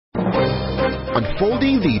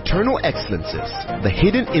unfolding the eternal excellences, the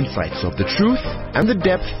hidden insights of the truth, and the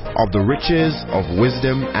depth of the riches of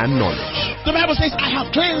wisdom and knowledge. The Bible says, I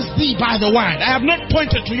have cleansed thee by the word. I have not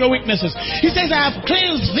pointed to your weaknesses. He says, I have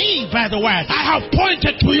cleansed thee by the word. I have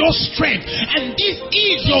pointed to your strength. And this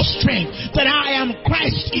is your strength, that I am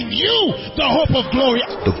Christ in you, the hope of glory.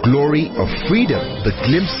 The glory of freedom, the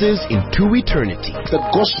glimpses into eternity. The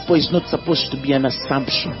gospel is not supposed to be an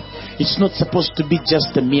assumption. It's not supposed to be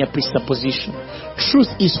just a mere presupposition. Truth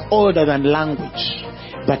is older than language,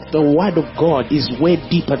 but the word of God is way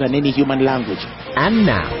deeper than any human language. And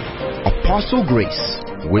now, Apostle Grace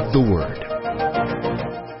with the Word.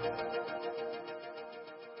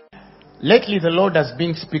 Lately, the Lord has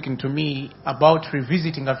been speaking to me about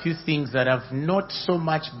revisiting a few things that have not so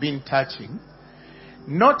much been touching.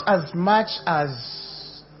 Not as much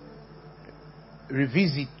as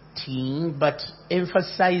revisiting, but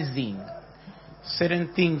emphasizing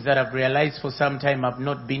certain things that I've realized for some time have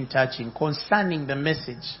not been touching concerning the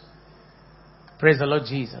message. Praise the Lord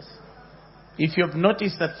Jesus. If you have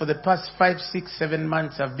noticed that for the past 5, 6, 7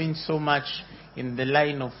 months I've been so much in the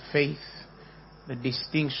line of faith, the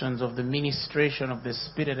distinctions of the ministration of the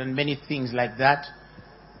Spirit and many things like that,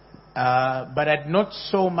 but I'd not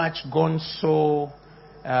so much gone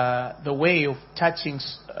the way of touching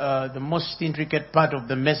the most intricate part of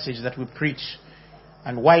the message that we preach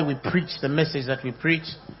and why we preach the message that we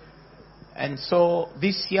preach. And so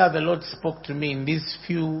this year the Lord spoke to me in these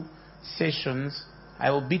few sessions. I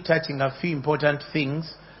will be touching a few important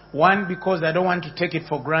things. One, because I don't want to take it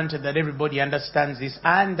for granted that everybody understands this,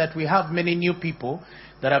 and that we have many new people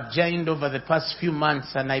that have joined over the past few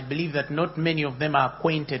months, and I believe that not many of them are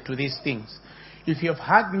acquainted to these things. If you have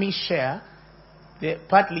heard me share,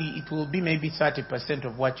 partly it will be maybe 30%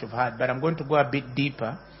 of what you've heard, but I'm going to go a bit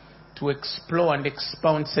deeper to explore and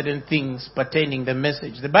expound certain things pertaining the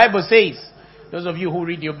message. The Bible says, those of you who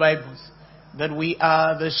read your Bibles, that we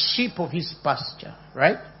are the sheep of His pasture,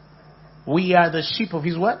 right? We are the sheep of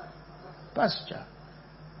His what? Pasture.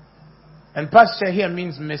 And pasture here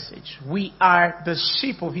means message. We are the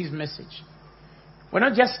sheep of His message. We're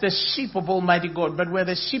not just the sheep of Almighty God, but we're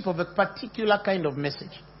the sheep of a particular kind of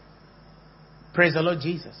message. Praise the Lord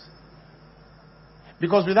Jesus.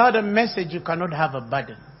 Because without a message, you cannot have a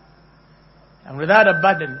burden. And without a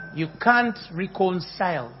burden, you can't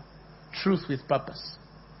reconcile truth with purpose.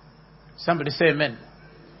 Somebody say amen.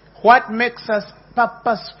 What makes us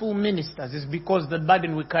purposeful ministers is because the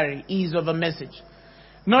burden we carry is of a message.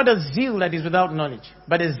 Not a zeal that is without knowledge,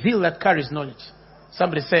 but a zeal that carries knowledge.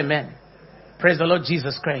 Somebody say amen. Praise the Lord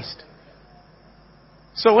Jesus Christ.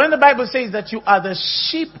 So when the Bible says that you are the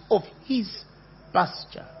sheep of His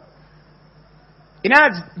pasture, in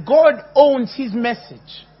other words, God owns His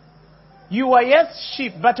message. You are yes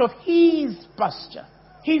sheep, but of His pasture,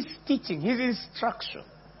 His teaching, His instruction.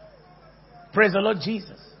 Praise the Lord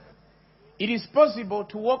Jesus. It is possible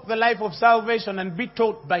to walk the life of salvation and be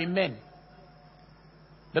taught by men.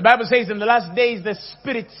 The Bible says in the last days the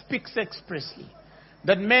Spirit speaks expressly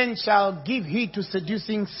that men shall give heed to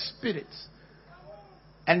seducing spirits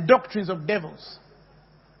and doctrines of devils,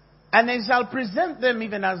 and they shall present them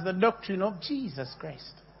even as the doctrine of Jesus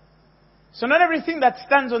Christ. So not everything that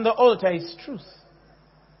stands on the altar is truth.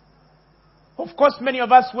 Of course, many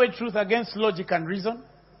of us weigh truth against logic and reason,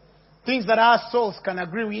 things that our souls can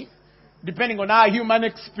agree with, depending on our human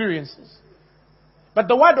experiences. But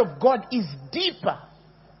the Word of God is deeper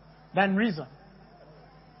than reason.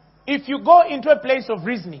 If you go into a place of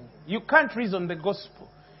reasoning, you can't reason the gospel.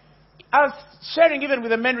 I was sharing even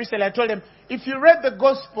with the men recently, I told them, if you read the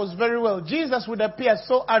Gospels very well, Jesus would appear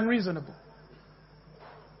so unreasonable.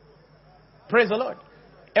 Praise the Lord.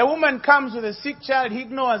 A woman comes with a sick child, He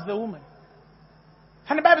ignores the woman.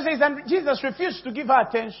 And the Bible says, and Jesus refused to give her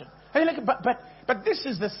attention. And you're like, but this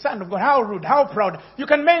is the Son of God. How rude, how proud. You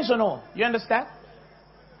can mention all. You understand?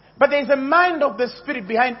 But there is a mind of the Spirit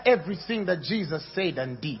behind everything that Jesus said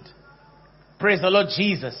and did. Praise the Lord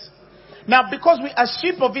Jesus. Now, because we are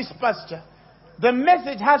sheep of His pasture, the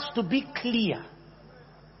message has to be clear.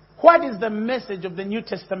 What is the message of the New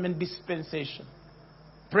Testament dispensation?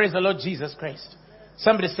 Praise the Lord Jesus Christ.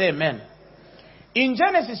 Somebody say amen. In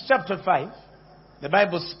Genesis chapter 5, the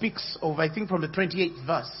Bible speaks of, I think from the 28th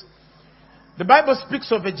verse, the Bible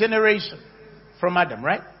speaks of a generation from Adam,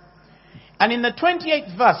 right? And in the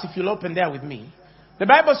 28th verse, if you'll open there with me, the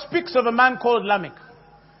Bible speaks of a man called Lamech.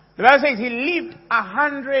 The Bible says he lived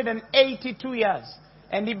 182 years,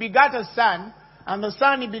 and he begat a son, and the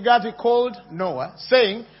son he begat he called Noah,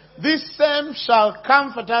 saying, this same shall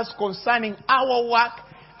comfort us concerning our work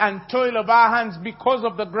and toil of our hands, because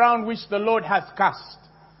of the ground which the Lord hath cast.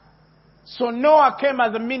 So Noah came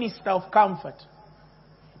as a minister of comfort.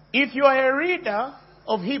 If you are a reader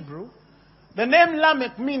of Hebrew, the name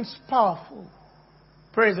Lamech means powerful.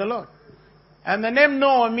 Praise the Lord. And the name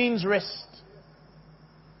Noah means rest.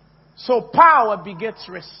 So power begets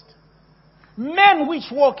rest. Men which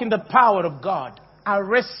walk in the power of God are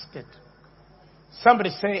rested. Somebody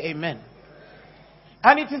say amen.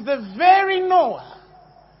 And it is the very Noah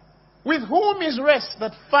with whom is rest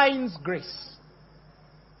that finds grace.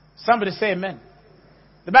 Somebody say amen.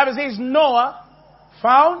 The Bible says Noah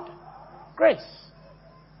found grace.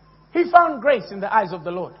 He found grace in the eyes of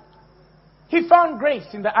the Lord. He found grace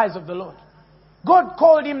in the eyes of the Lord. God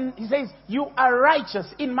called him, he says, you are righteous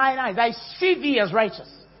in mine eyes. I see thee as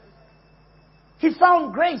righteous. He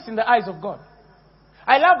found grace in the eyes of God.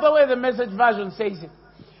 I love the way the Message version says it.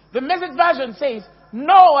 The Message version says,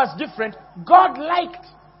 Noah was different. God liked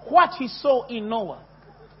what he saw in Noah.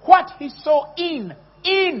 What he saw in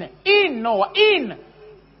Noah. In.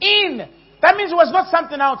 That means it was not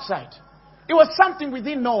something outside. It was something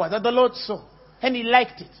within Noah that the Lord saw. And he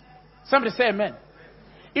liked it. Somebody say amen.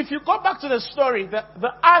 If you go back to the story, the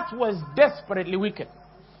earth was desperately wicked.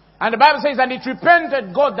 And the Bible says, and it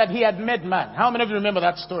repented God that he had made man. How many of you remember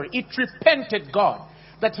that story? It repented God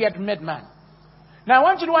that he had made man. Now I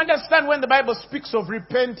want you to understand when the Bible speaks of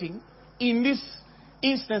repenting in this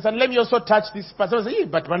instance, and let me also touch this part. I say,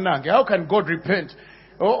 but Manange, how can God repent?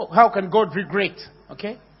 Oh, how can God regret?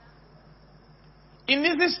 Okay? In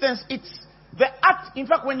this instance, it's the act. In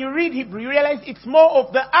fact, when you read Hebrew, you realize it's more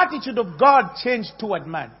of the attitude of God changed toward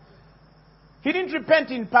man. He didn't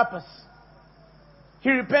repent in purpose. He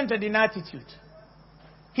repented in attitude.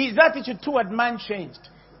 His attitude toward man changed.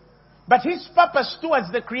 But his purpose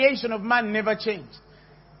towards the creation of man never changed.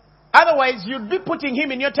 Otherwise, you'd be putting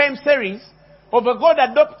him in your time series of a God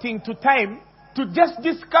adopting to time to just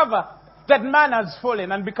discover that man has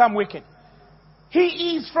fallen and become wicked.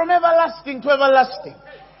 He is from everlasting to everlasting.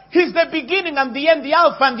 He's the beginning and the end, the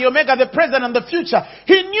Alpha and the Omega, the present and the future.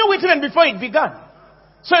 He knew it even before it began.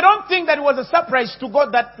 So I don't think that it was a surprise to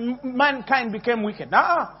God that mankind became wicked.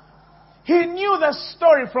 He knew the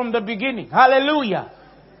story from the beginning. Hallelujah.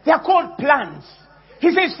 They are called plans.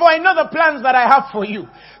 He says, for I know the plans that I have for you.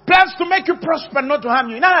 Plans to make you prosper, not to harm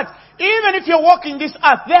you. Now, even if you're walking this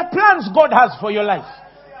earth, there are plans God has for your life.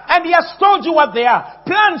 And he has told you what they are.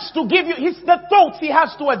 Plans to give you, the thoughts he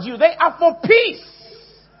has towards you. They are for peace.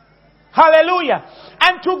 Hallelujah.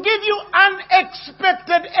 And to give you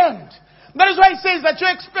unexpected end. That is why he says that your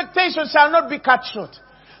expectations shall not be cut short.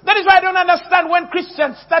 That is why I don't understand when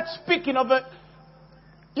Christians start speaking of a...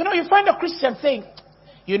 You find a Christian saying,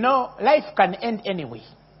 life can end anyway.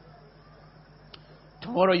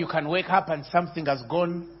 Tomorrow you can wake up and something has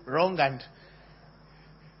gone wrong, and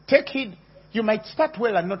take heed. You might start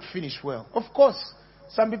well and not finish well. Of course,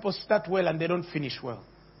 some people start well and they don't finish well.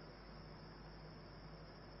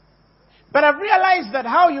 But I've realized that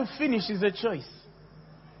how you finish is a choice.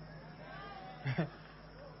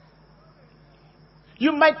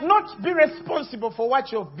 You might not be responsible for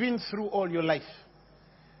what you've been through all your life.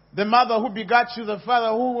 The mother who begat you, the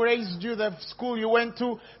father who raised you, the school you went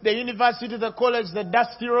to, the university, the college, the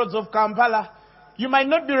dusty roads of Kampala. You might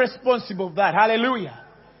not be responsible for that. Hallelujah.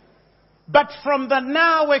 But from the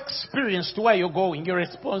now experience to where you're going, you're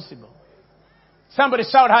responsible. Somebody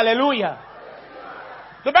shout hallelujah.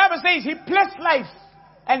 The Bible says he placed life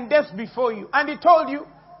and death before you. And he told you,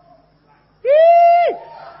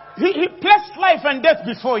 he placed life and death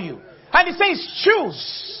before you. And he says,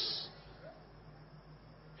 choose.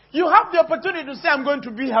 You have the opportunity to say, I'm going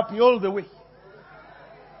to be happy all the way.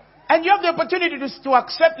 And you have the opportunity to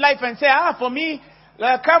accept life and say, for me,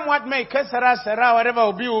 come what may, whatever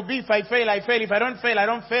will be. If I fail, I fail. If I don't fail, I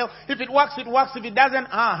don't fail. If it works, it works. If it doesn't,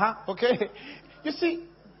 okay. You see,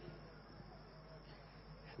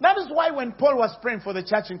 that is why when Paul was praying for the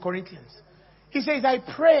church in Corinthians, he says, I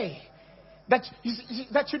pray that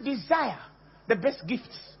you desire the best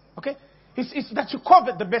gifts. Okay? It's that you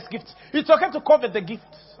covet the best gifts. It's okay to covet the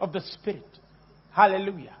gifts of the Spirit.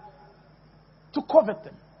 Hallelujah. To covet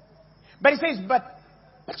them. But he says, but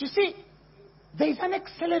you see, there is an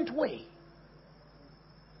excellent way.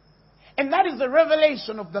 And that is the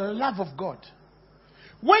revelation of the love of God.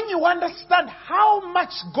 When you understand how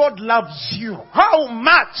much God loves you, how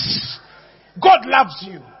much God loves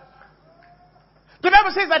you. The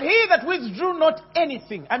Bible says that he that withdrew not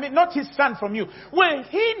anything, not his son from you, will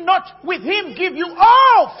he not with him give you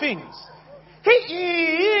all things?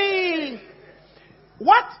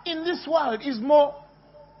 What in this world is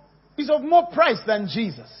of more price than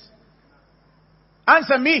Jesus?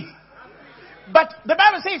 Answer me. But the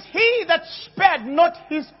Bible says, he that spared not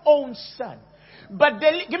his own son, But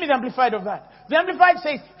give me the Amplified of that. The Amplified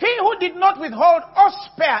says, he who did not withhold or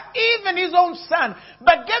spare even his own son,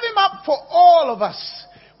 but gave him up for all of us,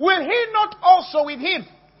 will he not also with him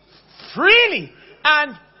freely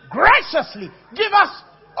and graciously give us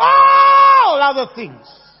all other things?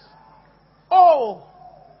 All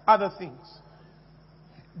other things.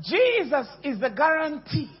 Jesus is the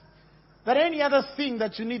guarantee that any other thing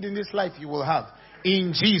that you need in this life you will have.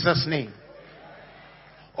 In Jesus' name.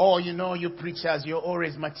 Oh, you know, you preachers, you're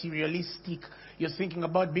always materialistic. You're thinking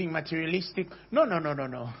about being materialistic. No.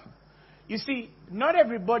 You see, not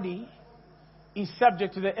everybody is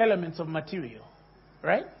subject to the elements of material.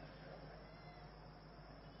 Right?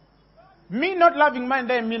 Me not loving mine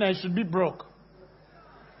doesn't mean I should be broke.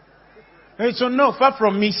 So no, far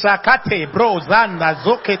from me, sakate, bro, zanda,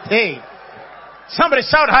 zokete. Somebody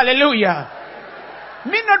shout hallelujah.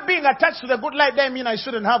 Me not being attached to the good life doesn't mean I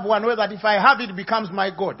shouldn't have one, where that if I have it, it becomes my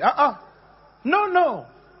God. No.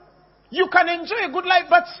 You can enjoy a good life,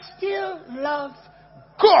 but still love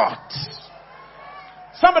God.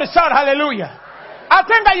 Somebody shout hallelujah. I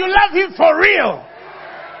think that you love him for real.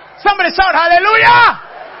 Somebody shout hallelujah.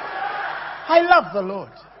 I love the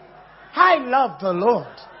Lord. I love the Lord.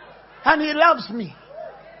 And he loves me.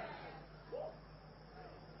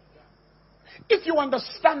 If you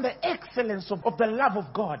understand the excellence of the love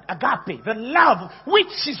of God, agape, the love which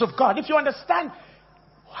is of God, if you understand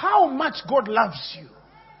how much God loves you,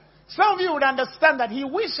 some of you would understand that he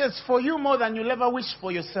wishes for you more than you'll ever wish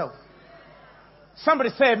for yourself. Somebody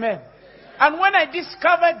say amen. And when I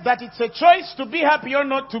discovered that it's a choice to be happy or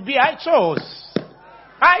not to be, I chose.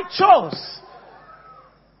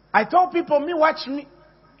 I told people, me watch me.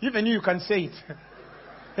 Even you can say it.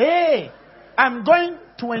 Hey, I'm going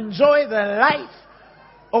to enjoy the life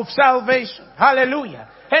of salvation. Hallelujah.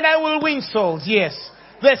 And I will win souls, yes.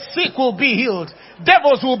 The sick will be healed.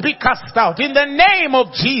 Devils will be cast out. In the name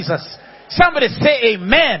of Jesus. Somebody say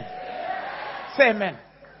amen. Say amen.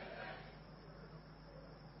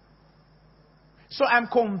 So I'm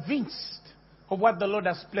convinced of what the Lord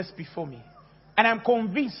has placed before me. And I'm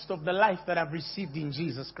convinced of the life that I've received in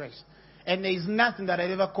Jesus Christ. And there is nothing that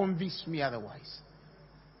will ever convince me otherwise.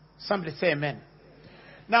 Somebody say amen.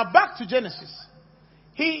 Now back to Genesis.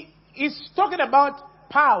 He is talking about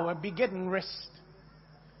power begetting rest.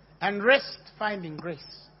 And rest finding grace.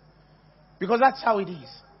 Because that's how it is.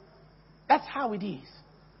 That's how it is.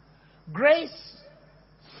 Grace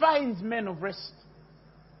finds men of rest.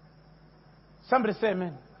 Somebody say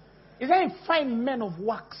amen. It doesn't find men of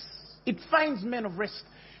works. It finds men of rest.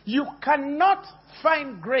 You cannot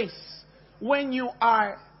find grace when you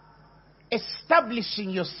are establishing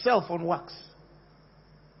yourself on works.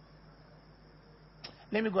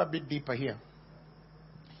 Let me go a bit deeper here.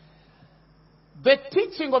 The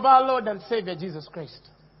teaching of our Lord and Savior Jesus Christ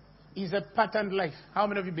is a patterned life. How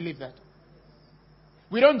many of you believe that?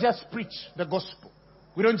 We don't just preach the gospel.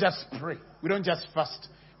 We don't just pray. We don't just fast.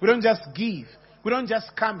 We don't just give. We don't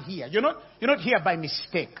just come here. You're not here by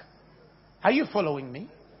mistake. Are you following me?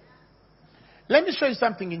 Let me show you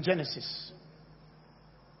something in Genesis.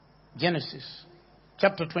 Genesis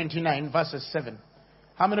chapter 29 verses 7.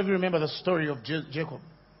 How many of you remember the story of Jacob?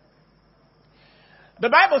 The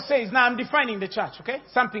Bible says, now I'm defining the church, okay?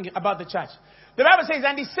 Something about the church. The Bible says,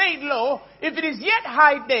 and he said, lo, if it is yet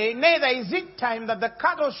high day, neither is it time that the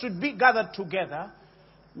cattle should be gathered together.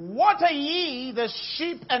 Water ye the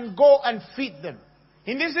sheep and go and feed them.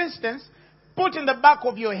 In this instance, put in the back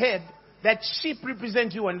of your head that sheep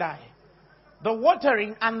represent you and I. The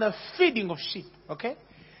watering and the feeding of sheep, okay?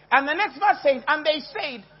 And the next verse says, and they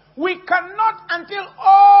said, we cannot until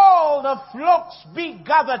all the flocks be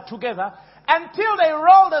gathered together, until they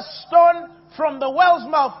roll the stone from the well's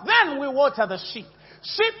mouth, then we water the sheep.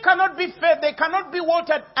 Sheep cannot be fed, they cannot be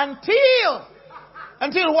watered until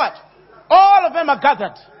what? All of them are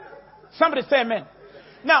gathered. Somebody say amen.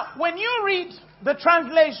 Now, when you read the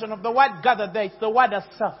translation of the word gathered there, it's the word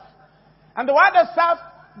asaf. And the word asaf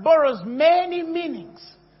borrows many meanings.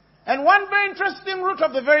 And one very interesting root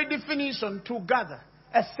of the very definition, to gather,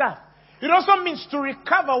 asaf. It also means to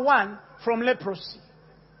recover one from leprosy.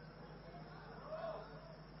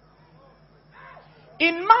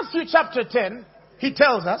 In Matthew chapter 10, he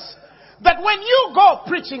tells us that when you go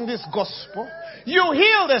preaching this gospel, you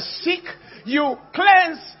heal the sick, you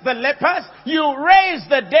cleanse the lepers, you raise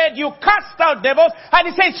the dead, you cast out devils, and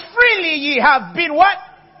he says, freely ye have been what?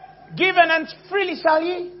 Given, and freely shall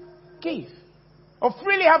ye give. Or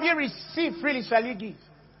freely have ye received, freely shall ye give.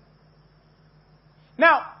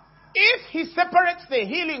 Now, if he separates the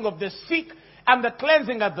healing of the sick and the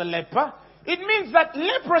cleansing of the leper, it means that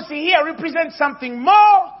leprosy here represents something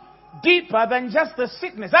more deeper than just the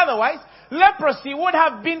sickness. Otherwise, leprosy would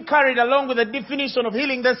have been carried along with the definition of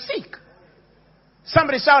healing the sick.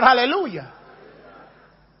 Somebody shout hallelujah.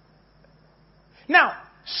 Now,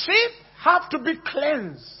 sheep have to be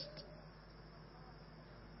cleansed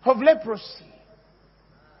of leprosy.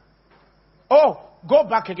 Oh, go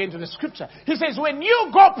back again to the scripture. He says, when you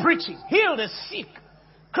go preaching, heal the sick,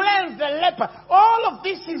 cleanse the leper. All of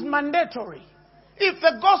this is mandatory. If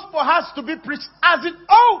the gospel has to be preached as it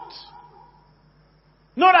ought,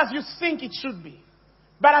 not as you think it should be,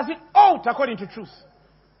 but as it ought according to truth,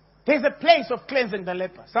 there's a place of cleansing the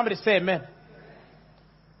leper. Somebody say amen.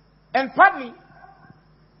 And partly,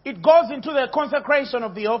 it goes into the consecration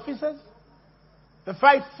of the officers, the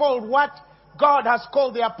fivefold, what God has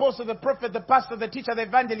called the apostle, the prophet, the pastor, the teacher, the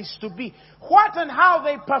evangelist to be. What and how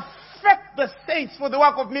they perfect the saints for the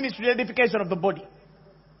work of ministry, the edification of the body.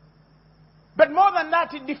 But more than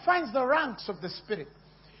that, it defines the ranks of the Spirit.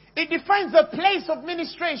 It defines the place of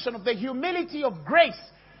ministration, of the humility of grace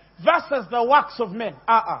versus the works of men.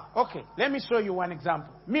 Okay, let me show you one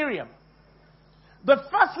example. Miriam. The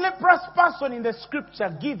first leprous person in the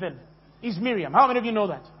scripture given is Miriam. How many of you know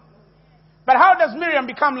that? But how does Miriam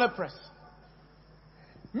become leprous?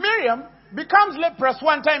 Miriam becomes leprous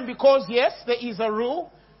one time because, yes, there is a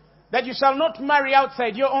rule that you shall not marry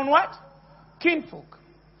outside your own what? Kinfolk.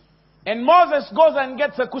 And Moses goes and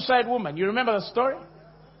gets a Cushite woman. You remember the story?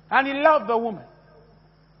 And he loved the woman.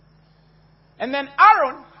 And then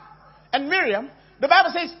Aaron and Miriam, the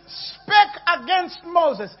Bible says, spake against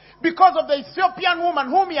Moses because of the Ethiopian woman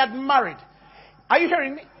whom he had married. Are you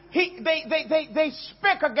hearing me? They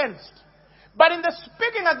spake against. But in the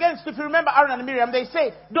speaking against, if you remember Aaron and Miriam, they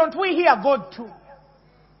say, don't we hear God too?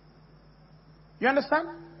 You understand?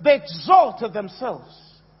 They exalted themselves.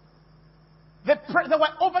 They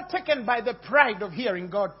were overtaken by the pride of hearing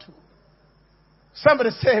God too. Somebody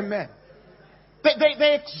say amen.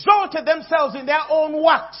 They exalted themselves in their own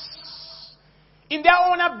works, in their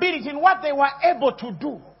own ability, in what they were able to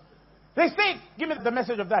do. They said, give me the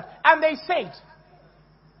message of that. And they said,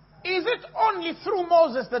 is it only through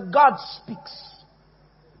Moses that God speaks?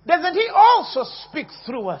 Doesn't he also speak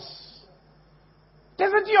through us?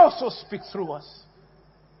 Doesn't he also speak through us?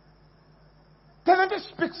 Doesn't he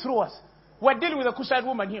speak through us? We're dealing with a Cushite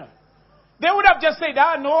woman here. They would have just said,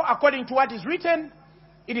 no, according to what is written,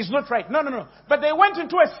 it is not right. No. But they went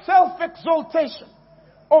into a self-exaltation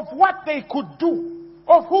of what they could do,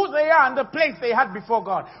 of who they are and the place they had before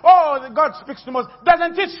God. Oh, God speaks to Moses.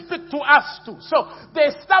 Doesn't he speak to us too? So they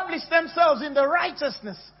established themselves in the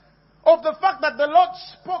righteousness of the fact that the Lord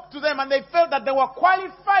spoke to them and they felt that they were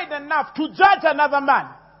qualified enough to judge another man.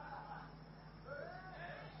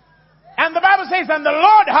 And the Bible says, and the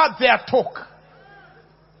Lord heard their talk.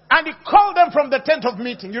 And he called them from the tent of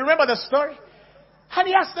meeting. You remember the story? And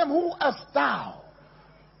he asked them, who art thou?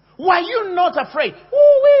 Were you not afraid?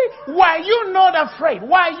 Were you not afraid?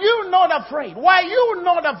 Were you not afraid? Were you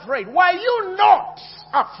not afraid? Were you not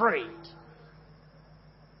afraid?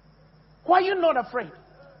 Were you not afraid?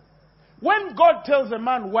 When God tells a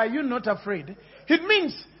man, were you not afraid? It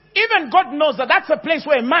means even God knows that that's a place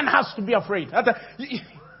where a man has to be afraid.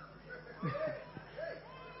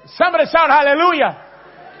 Somebody shout hallelujah.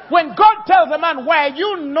 When God tells a man, were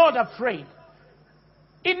you not afraid?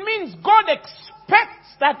 It means God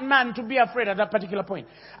expects that man to be afraid at that particular point.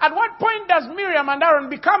 At what point does Miriam and Aaron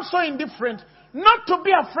become so indifferent not to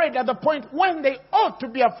be afraid at the point when they ought to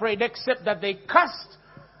be afraid, except that they cast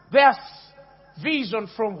their vision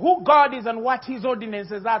from who God is and what his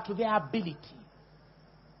ordinances are to their ability.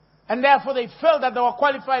 And therefore they felt that they were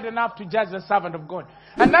qualified enough to judge the servant of God.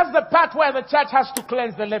 And that's the part where the church has to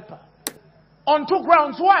cleanse the leper. On two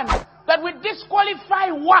grounds. One, that we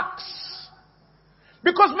disqualify works.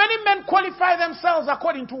 Because many men qualify themselves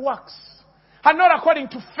according to works and not according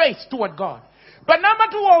to faith toward God. But number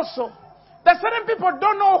two also, that certain people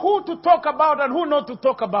don't know who to talk about and who not to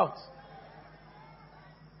talk about.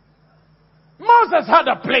 Moses had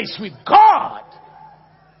a place with God.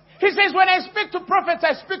 He says, when I speak to prophets,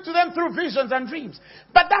 I speak to them through visions and dreams.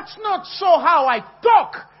 But that's not so how I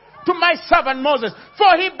talk to my servant Moses.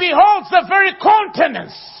 For he beholds the very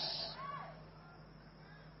countenance.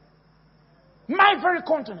 My very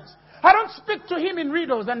countenance. I don't speak to him in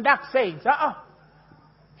riddles and dark sayings. The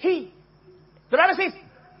Bible says,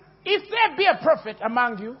 if there be a prophet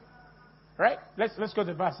among you, right? Let's go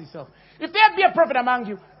to the verse itself. If there be a prophet among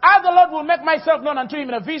you, I, the Lord, will make myself known unto him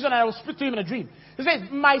in a vision, and I will speak to him in a dream. He says,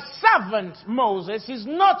 my servant Moses is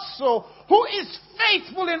not so, who is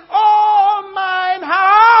faithful in all mine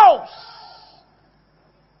house.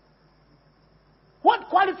 What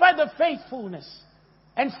qualified the faithfulness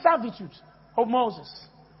and servitude of Moses?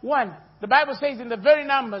 One, The Bible says in the very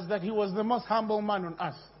numbers that he was the most humble man on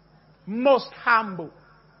earth. Most humble.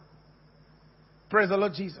 Praise the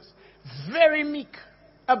Lord Jesus. Very meek.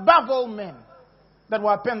 Above all men that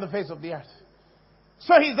were upon the face of the earth.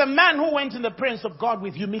 So he's a man who went in the presence of God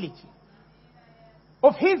with humility.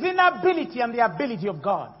 Of his inability and the ability of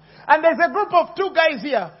God. And there's a group of two guys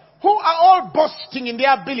here who are all boasting in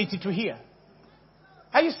their ability to hear.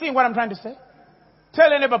 Are you seeing what I'm trying to say? Tell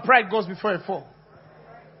your neighbor, pride goes before a fall.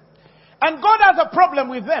 And God has a problem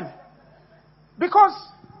with them. Because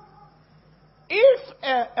if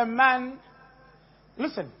a man...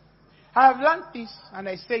 Listen, I have learned this, and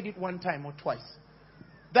I said it one time or twice.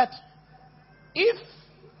 That if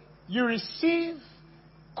you receive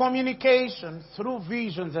communication through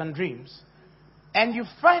visions and dreams, and you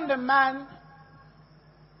find a man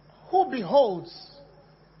who beholds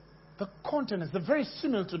the countenance, the very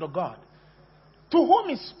similitude of God, to whom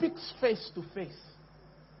he speaks face to face,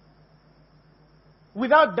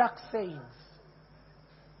 without dark sayings,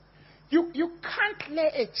 you can't lay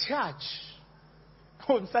a charge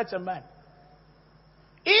on such a man.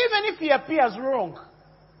 Even if he appears wrong,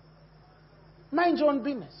 mind your own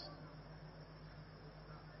business.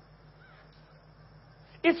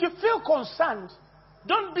 If you feel concerned,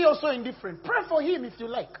 don't be also indifferent. Pray for him if you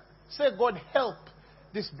like. Say, God, help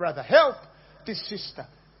this brother. Help this sister.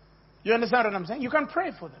 You understand what I'm saying? You can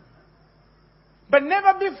pray for them. But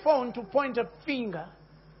never be found to point a finger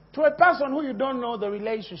to a person who you don't know the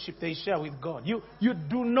relationship they share with God. You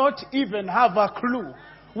do not even have a clue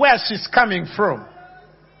where she's coming from.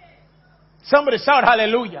 Somebody shout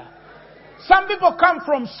hallelujah. Some people come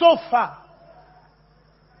from so far.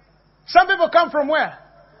 Some people come from where?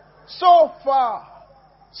 So far.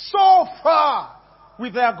 So far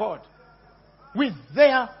with their God. With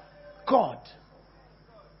their God.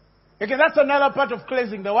 Okay, that's another part of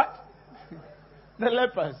cleansing the what? The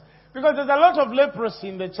lepers. Because there's a lot of leprosy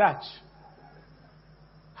in the church.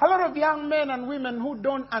 A lot of young men and women who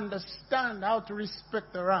don't understand how to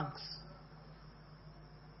respect the ranks.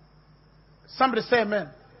 Somebody say amen.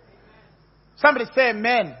 Somebody say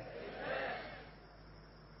amen.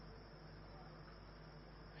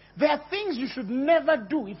 There are things you should never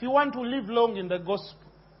do if you want to live long in the gospel.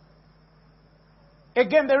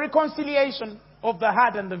 Again, the reconciliation of the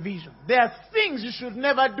heart and the vision. There are things you should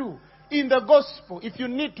never do in the gospel if you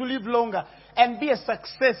need to live longer and be a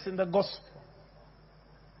success in the gospel.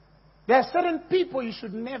 There are certain people you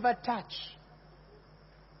should never touch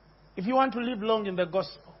if you want to live long in the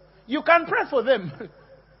gospel. You can pray for them.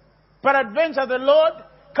 Peradventure the Lord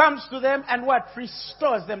comes to them and what?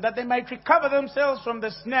 Restores them, that they might recover themselves from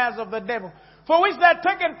the snares of the devil, for which they are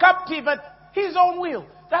taken captive at his own will.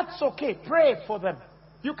 That's okay. Pray for them.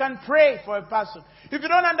 You can pray for a person. If you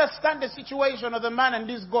don't understand the situation of the man and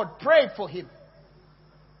this God, pray for him.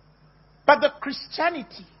 But the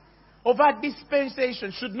Christianity of our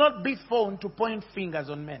dispensation should not be found to point fingers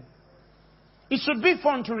on men. It should be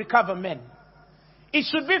found to recover men. It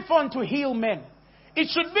should be found to heal men. It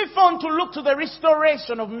should be found to look to the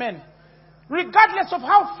restoration of men. Regardless of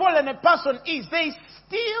how fallen a person is, there is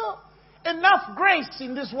still enough grace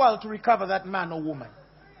in this world to recover that man or woman.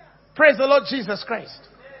 Praise the Lord Jesus Christ.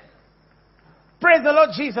 Praise the Lord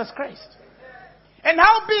Jesus Christ. And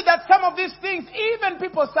how be that some of these things, even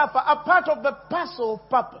people suffer, are part of the parcel of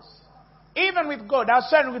purpose. Even with God. I was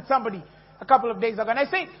sharing with somebody a couple of days ago, and I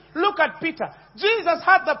said, look at Peter. Jesus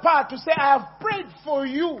had the power to say, I have prayed for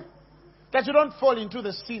you that you don't fall into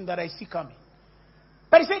the sin that I see coming.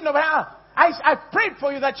 But he said, no, but I prayed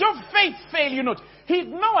for you that your faith fail you not. He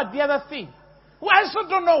ignored the other thing. Well, I also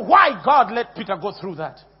don't know why God let Peter go through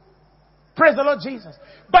that. Praise the Lord Jesus.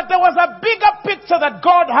 But there was a bigger picture that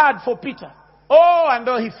God had for Peter. Oh, and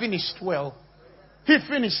though he finished well. He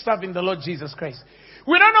finished serving the Lord Jesus Christ.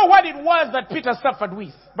 We don't know what it was that Peter suffered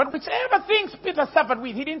with. But whichever things Peter suffered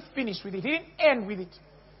with, he didn't finish with it. He didn't end with it.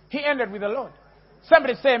 He ended with the Lord.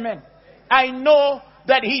 Somebody say amen. I know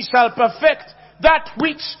that he shall perfect that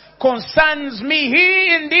which concerns me.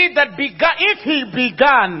 He indeed that began, if he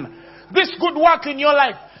began this good work in your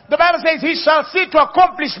life, the Bible says he shall see to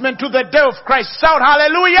accomplishment to the day of Christ. Shout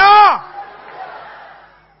hallelujah!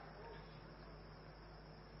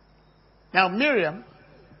 Now Miriam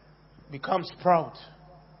becomes proud.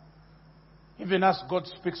 Even as God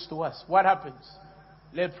speaks to us, what happens?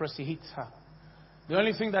 Leprosy hits her. The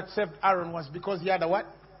only thing that saved Aaron was because he had a what?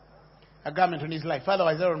 A garment on his life.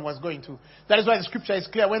 Otherwise Aaron was going to. That is why the scripture is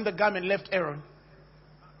clear. When the garment left Aaron,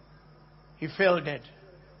 he fell dead.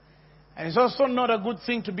 And it's also not a good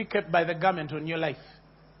thing to be kept by the garment on your life.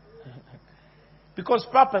 Because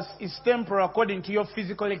purpose is temporal according to your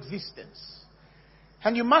physical existence.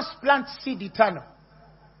 And you must plant seed eternal.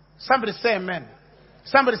 Somebody say amen.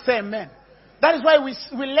 Somebody say amen. That is why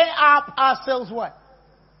we lay up ourselves what?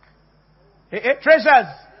 Treasures.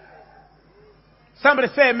 Somebody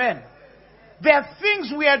say amen. There are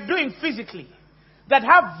things we are doing physically that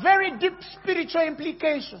have very deep spiritual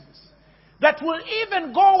implications that will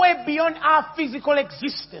even go way beyond our physical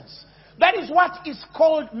existence. That is what is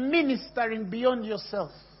called ministering beyond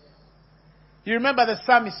yourself. You remember the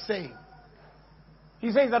psalmist saying,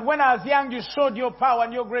 he says that when I was young, you showed your power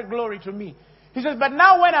and your great glory to me. He says, but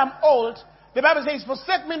now when I'm old, the Bible says,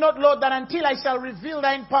 forsake me not, Lord, that until I shall reveal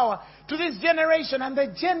thine power to this generation and the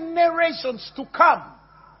generations to come.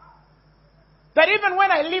 That even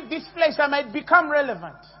when I leave this place, I might become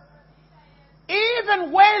relevant.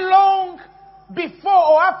 Even way long before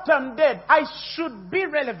or after I'm dead, I should be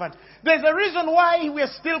relevant. There's a reason why we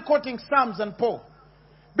are still quoting Psalms and Paul.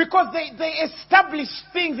 Because they establish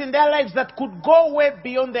things in their lives that could go way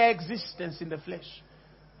beyond their existence in the flesh.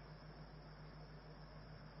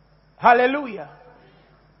 Hallelujah.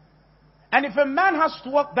 And if a man has to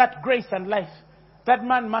walk that grace and life, that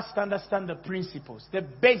man must understand the principles, the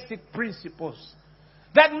basic principles.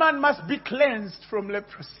 That man must be cleansed from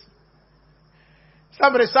leprosy.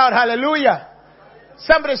 Somebody shout hallelujah.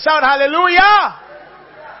 Somebody shout hallelujah.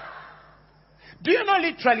 Do you know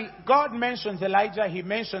literally God mentions Elijah, he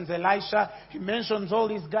mentions Elisha, he mentions all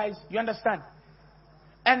these guys. You understand?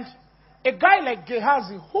 And a guy like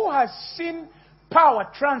Gehazi who has seen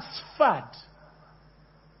power transferred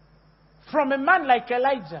from a man like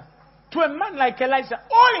Elijah to a man like Elisha,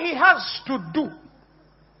 all he has to do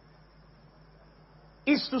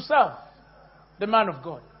is to serve the man of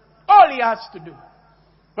God. All he has to do.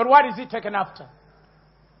 But what is he taken after?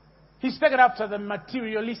 He's taken after the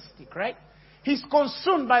materialistic, right? He's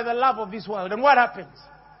consumed by the love of this world. And what happens?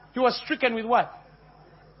 He was stricken with what?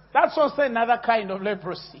 That's also another kind of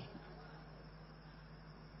leprosy.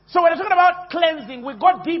 So when we're talking about cleansing, we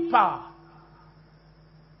go deeper.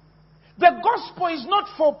 The gospel is not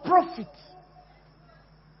for profit.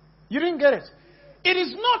 You didn't get it. It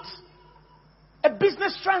is not a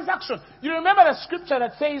business transaction. You remember the scripture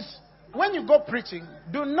that says, when you go preaching,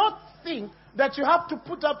 do not think that you have to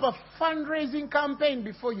put up a fundraising campaign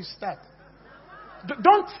before you start.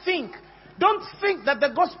 Don't think that the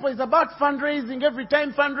gospel is about fundraising every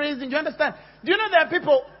time fundraising. You understand? Do you know there are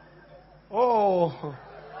people,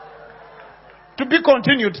 to be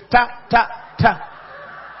continued, ta.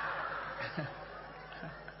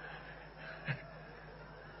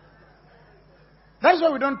 That's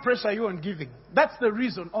why we don't pressure you on giving. That's the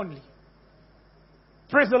reason only.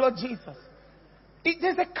 Praise the Lord Jesus.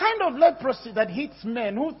 There's a kind of leprosy that hits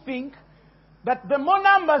men who think that the more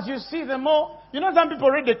numbers you see, the more... You know, some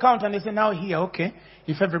people read the count and they say, now here, okay,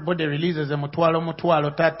 if everybody releases a mutualo,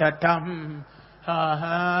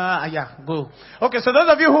 yeah, go. Okay, so those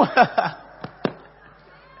of you who...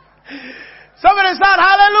 Somebody shout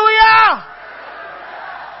hallelujah!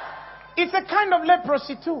 It's a kind of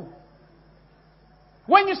leprosy too.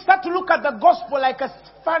 When you start to look at the gospel like a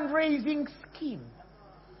fundraising scheme,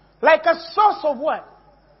 like a source of what?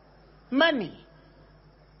 Money.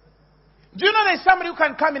 Do you know there's somebody who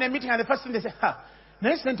can come in a meeting and the first thing they say, you know,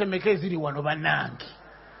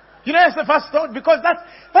 that's the first thought, because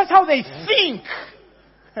that's how they think.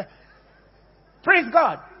 Praise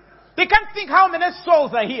God. They can't think how many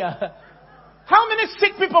souls are here. How many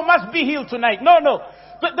sick people must be healed tonight? No.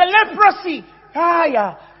 The leprosy.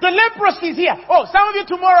 The leprosy is here. Oh, some of you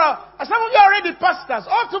tomorrow, some of you are already pastors.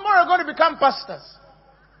 All tomorrow are going to become pastors.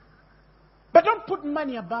 But don't put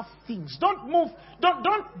money above things. Don't move.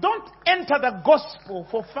 Don't enter the gospel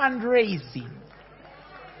for fundraising.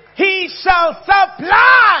 He shall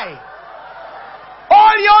supply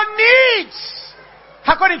all your needs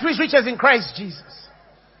according to his riches in Christ Jesus.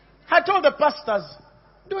 I told the pastors,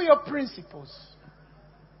 do your principles.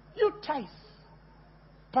 You tithe.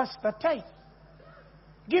 Pastor, tithe.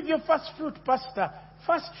 Give your first fruit, pastor.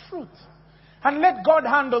 First fruit. And let God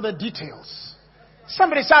handle the details.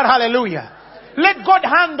 Somebody shout hallelujah. Let God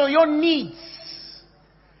handle your needs.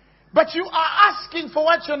 But you are asking for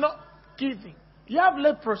what you're not giving. You have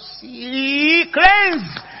leprosy.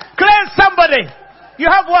 Cleanse somebody. You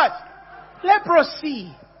have what?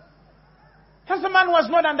 Leprosy. As the man who has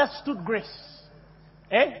not understood grace.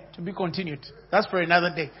 To be continued. That's for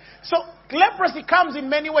another day. So leprosy comes in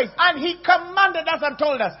many ways. And he commanded us and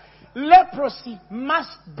told us, leprosy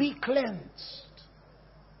must be cleansed.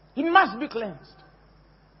 It must be cleansed.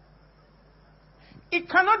 It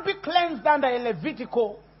cannot be cleansed under a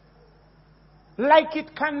Levitical like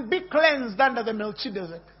it can be cleansed under the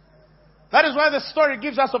Melchizedek. That is why the story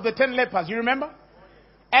gives us of the 10 lepers. You remember?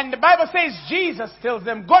 And the Bible says Jesus tells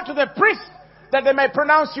them, go to the priest that they might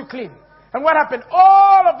pronounce you clean. And what happened?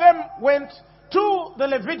 All of them went to the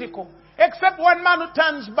Levitical, except one man who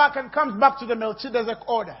turns back and comes back to the Melchizedek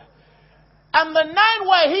order. And the 9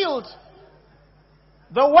 were healed.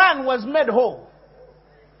 The one was made whole.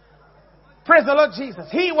 Praise the Lord Jesus.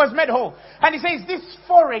 He was made whole. And he says, this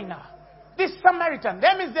foreigner, this Samaritan,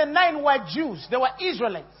 that means the 9 were Jews. They were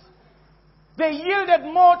Israelites. They yielded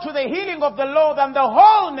more to the healing of the law than the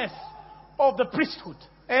wholeness of the priesthood.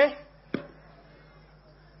 Eh?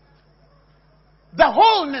 The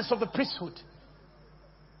wholeness of the priesthood.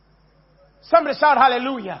 Somebody shout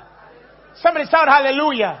hallelujah. Somebody shout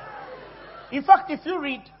hallelujah. In fact, if you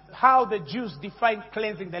read how the Jews defined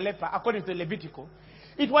cleansing the leper according to Levitical,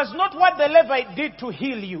 it was not what the Levite did to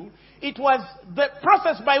heal you. It was the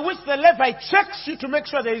process by which the Levite checks you to make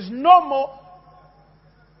sure there is no more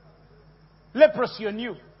leprosy on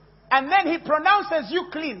you. And then he pronounces you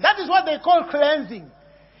clean. That is what they call cleansing.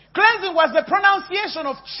 Cleansing was the pronunciation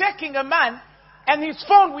of checking a man and he's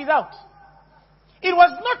found without. It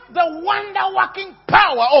was not the wonder-working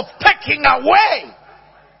power of taking away.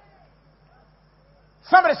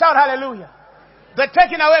 Somebody shout hallelujah. The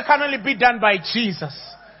taking away can only be done by Jesus.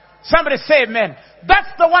 Somebody say amen. That's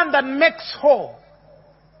the one that makes whole.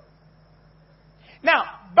 Now,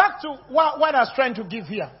 back to what I was trying to give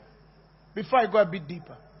here, before I go a bit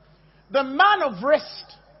deeper. The man of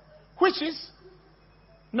rest, which is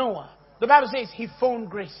Noah. The Bible says he found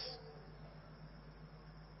grace.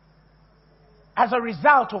 As a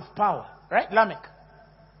result of power. Right? Lamech.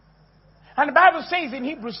 And the Bible says in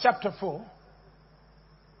Hebrews chapter 4,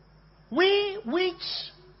 we which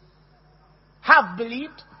have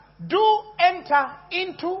believed do enter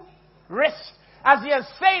into rest. As he has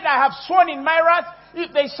said, I have sworn in my wrath,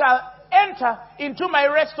 if they shall enter into my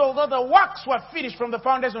rest, although the works were finished from the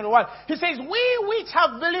foundation of the world. He says, we which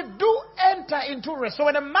have believed do enter into rest. So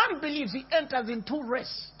when a man believes, he enters into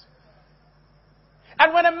rest.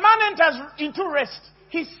 And when a man enters into rest,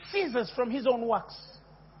 he ceases from his own works.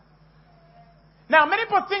 Now, many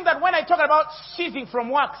people think that when I talk about ceasing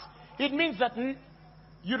from works, it means that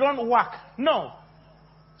you don't work. No.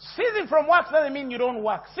 Ceasing from works doesn't mean you don't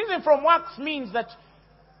work. Ceasing from works means that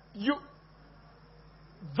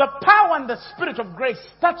the power and the spirit of grace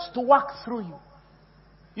starts to work through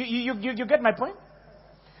you. You get my point?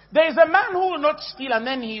 There is a man who will not steal, and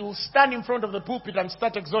then he will stand in front of the pulpit and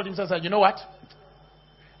start exalting himself and say, you know what?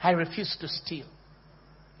 I refuse to steal.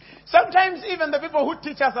 Sometimes even the people who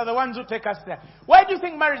teach us are the ones who take us there. Why do you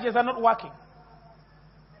think marriages are not working?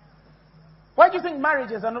 Why do you think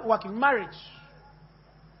marriages are not working?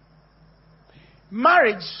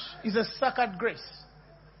 Marriage is a sacred grace.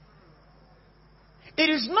 It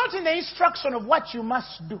is not in the instruction of what you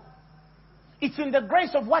must do. It's in the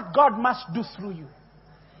grace of what God must do through you.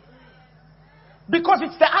 Because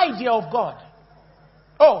it's the idea of God.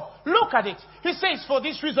 Oh, look at it. He says, for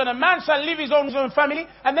this reason, a man shall leave his own family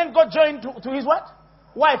and then go join to his what?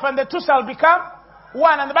 Wife, and the two shall become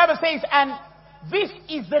one. And the Bible says, and this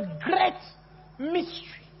is the great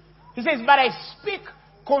mystery. He says, but I speak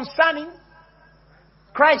concerning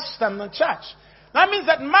Christ and the church. That means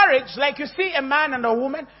that marriage, like you see a man and a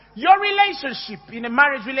woman, your relationship in a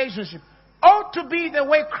marriage relationship ought to be the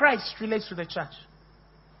way Christ relates to the church.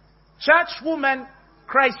 Church woman,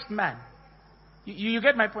 Christ man. You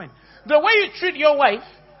get my point? The way you treat your wife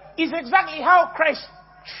is exactly how Christ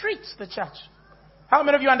treats the church. How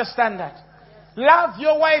many of you understand that? Love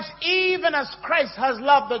your wives even as Christ has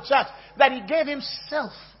loved the church, that he gave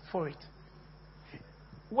himself for it.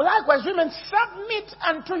 Likewise, women, submit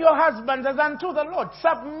unto your husbands as unto the Lord.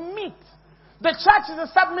 Submit. The church is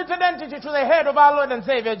a submitted entity to the head of our Lord and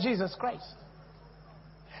Savior, Jesus Christ.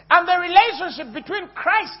 And the relationship between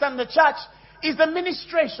Christ and the church is the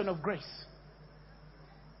ministration of grace.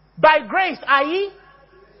 By grace, i.e.,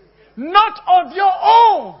 not of your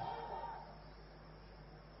own.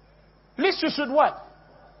 Least you should what?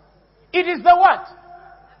 It is the what?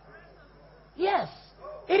 Yes.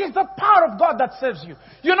 It is the power of God that saves you.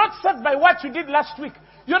 You're not saved by what you did last week.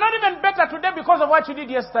 You're not even better today because of what you did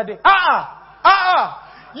yesterday.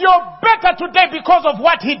 You're better today because of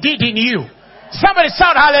what he did in you. Somebody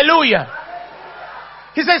shout hallelujah.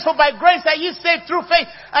 He says, for by grace are ye saved through faith,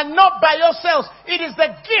 and not by yourselves. It is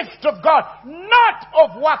the gift of God, not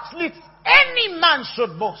of works, lest any man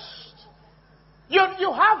should boast.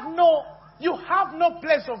 You have no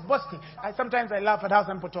place of boasting. Sometimes I laugh at how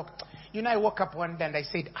some people talk. You know, I woke up one day and I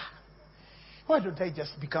said, why don't I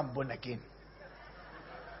just become born again?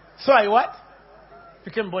 So I what?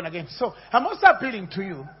 Became born again. So I'm also appealing to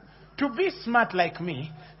you to be smart like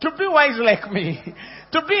me, to be wise like me,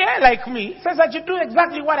 to be like me. It says that you do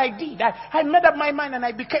exactly what I did. I made up my mind and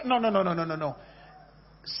I became... No.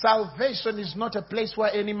 Salvation is not a place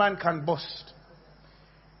where any man can boast.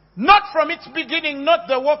 Not from its beginning, not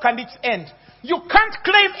the work and its end. You can't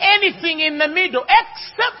claim anything in the middle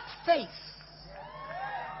except faith.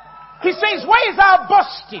 He says, where is our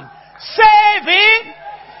boasting? Saving.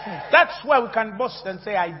 That's where we can boast and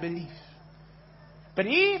say, I believe. But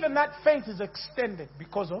even that faith is extended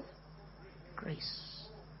because of grace.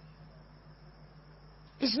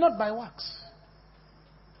 It's not by works.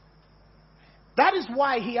 That is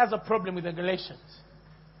why he has a problem with the Galatians.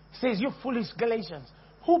 He says, you foolish Galatians,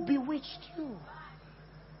 who bewitched you?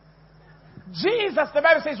 Jesus, the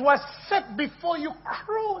Bible says, was set before you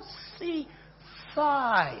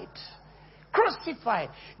crucified. Crucified.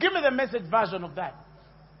 Give me the Message version of that.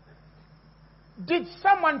 Did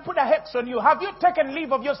someone put a hex on you? Have you taken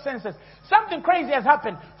leave of your senses? Something crazy has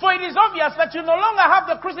happened. For it is obvious that you no longer have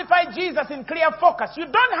the crucified Jesus in clear focus. You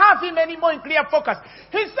don't have him anymore in clear focus.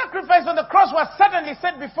 His sacrifice on the cross was suddenly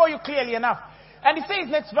set before you clearly enough. And he says,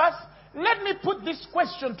 next verse, let me put this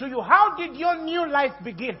question to you. How did your new life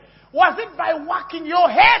begin? Was it by working your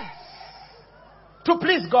heads to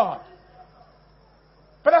please God?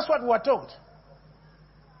 But that's what we are told.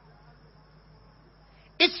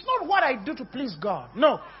 It's not what I do to please God.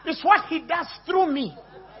 No, it's what he does through me.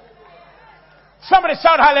 Somebody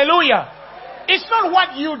shout hallelujah. It's not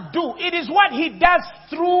what you do. It is what he does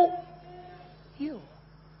through you.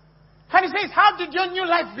 And he says, how did your new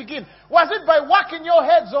life begin? Was it by working your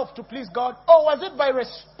heads off to please God? Or was it by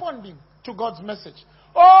responding to God's message?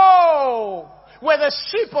 Oh, we're the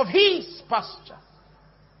sheep of his pasture.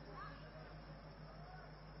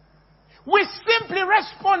 We simply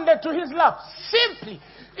responded to his love. Simply.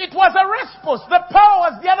 It was a response. The power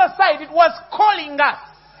was the other side. It was calling us.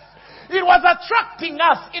 It was attracting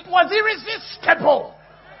us. It was irresistible.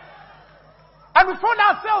 And we found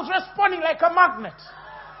ourselves responding like a magnet.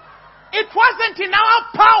 It wasn't in our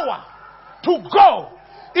power to go.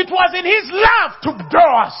 It was in his love to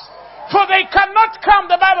draw us. For they cannot come,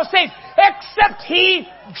 the Bible says, except he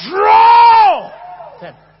draw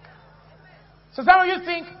them. So some of you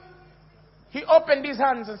think, he opened his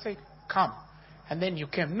hands and said, come. And then you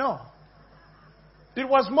came. No. It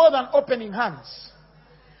was more than opening hands.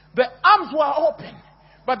 The arms were open,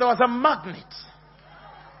 but there was a magnet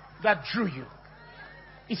that drew you.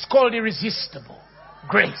 It's called irresistible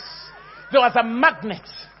grace. There was a magnet.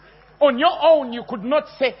 On your own, you could not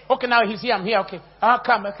say, okay, now he's here, I'm here, okay. I'll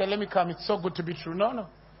come, okay, let me come. It's so good to be true. No.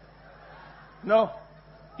 No.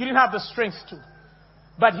 You didn't have the strength to.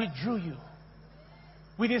 But he drew you.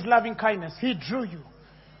 With his loving kindness, he drew you.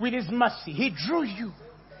 With his mercy, he drew you.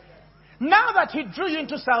 Now that he drew you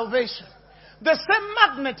into salvation, the same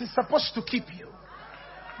magnet is supposed to keep you.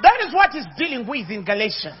 That is what he's dealing with in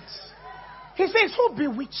Galatians. He says, who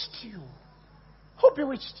bewitched you? Who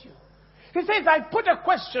bewitched you? He says, I put a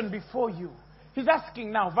question before you. He's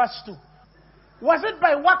asking now, verse 2. Was it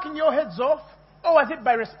by working your heads off, or was it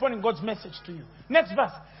by responding God's message to you? Next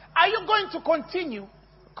verse. Are you going to continue?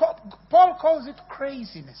 Paul calls it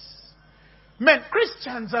craziness. Men,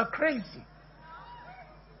 Christians are crazy.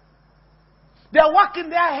 They are working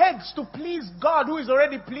their heads to please God, who is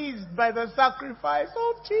already pleased by the sacrifice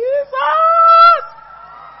of Jesus.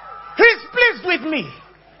 He's pleased with me.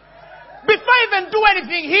 Before I even do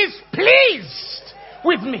anything, he's pleased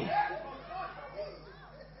with me.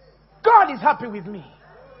 God is happy with me.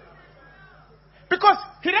 Because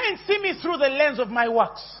he doesn't see me through the lens of my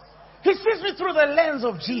works. He sees me through the lens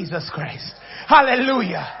of Jesus Christ.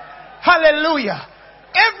 Hallelujah. Hallelujah.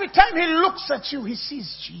 Every time he looks at you, he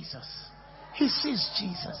sees Jesus. He sees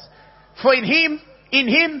Jesus. For in him,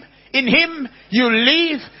 you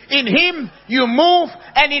live, in him you move,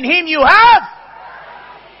 and in him you have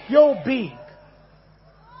your being.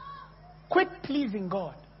 Quit pleasing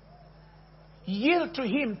God. Yield to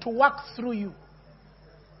him to work through you.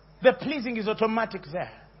 The pleasing is automatic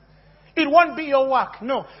there. It won't be your work.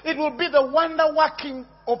 No. It will be the wonder working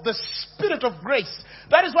of the Spirit of grace.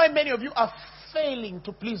 That is why many of you are failing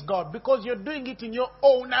to please God, because you're doing it in your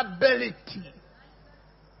own ability.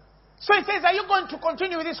 So he says, are you going to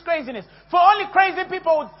continue with this craziness? For only crazy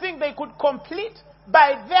people would think they could complete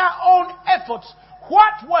by their own efforts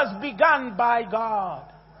what was begun by God.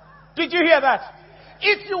 Did you hear that?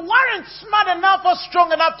 If you weren't smart enough or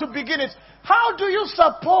strong enough to begin it, how do you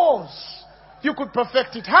suppose you could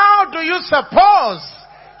perfect it? How do you suppose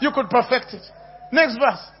you could perfect it? Next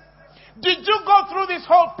verse. Did you go through this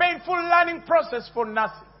whole painful learning process for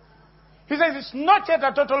nothing? He says it's not yet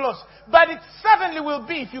a total loss, but it certainly will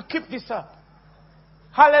be if you keep this up.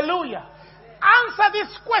 Hallelujah. Answer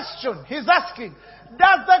this question. He's asking,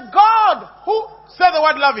 does the God who, say the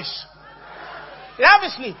word lavish,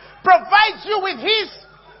 lavishly provides you with His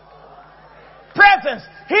presence,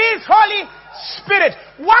 His Holy Spirit,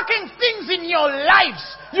 working things in your lives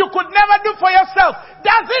you could never do for yourself?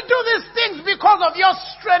 Does He do these things because of your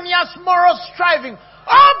strenuous moral striving,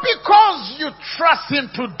 or because you trust Him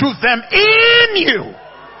to do them in you?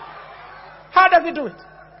 How does He do it?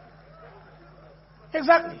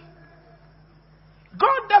 Exactly.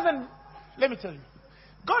 God doesn't, let me tell you,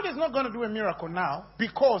 God is not going to do a miracle now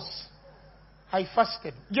because I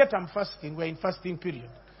fasted. Yet I'm fasting. We're in fasting period.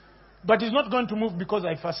 But He's not going to move because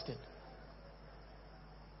I fasted.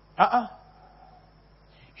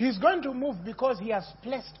 He's going to move because He has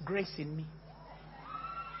placed grace in me.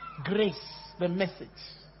 Grace, the message.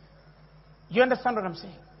 You understand what I'm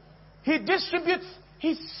saying? He distributes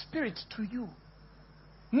His Spirit to you.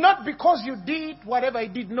 Not because you did whatever He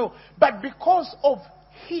did, no. But because of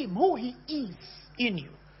Him, who He is in you.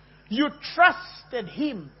 You trusted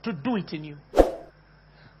Him to do it in you.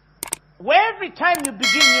 Where every time you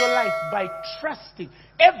begin your life by trusting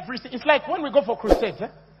everything, it's like when we go for crusades.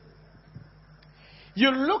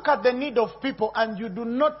 You look at the need of people and you do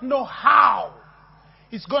not know how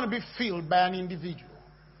it's going to be filled by an individual.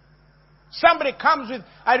 Somebody comes with,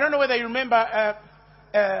 I don't know whether you remember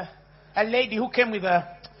a lady who came with a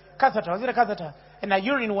catheter. Was it a catheter? And her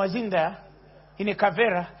urine was in there, in a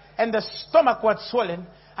cavera, and the stomach was swollen.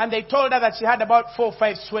 And they told her that she had about 4 or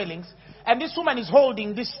 5 swellings. And this woman is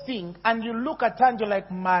holding this thing, and you look at her and you're like,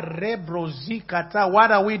 Marebrozikata,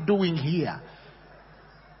 what are we doing here?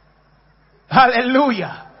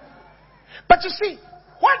 Hallelujah. But you see,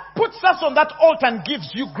 what puts us on that altar and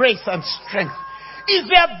gives you grace and strength is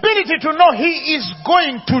the ability to know He is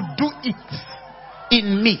going to do it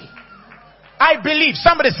in me. I believe.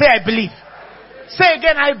 Somebody say, I believe. Say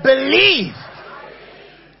again, I believe.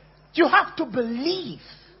 You have to believe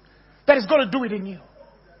that He's going to do it in you.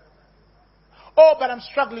 Oh, but I'm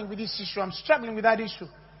struggling with this issue. I'm struggling with that issue.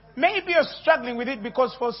 Maybe you're struggling with it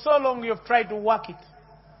because for so long you've tried to work it.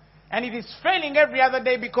 And it is failing every other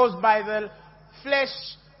day because by the flesh,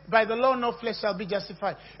 by the law, no flesh shall be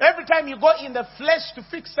justified. Every time you go in the flesh to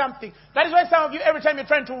fix something. That is why some of you, every time you're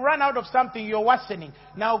trying to run out of something, you're worsening.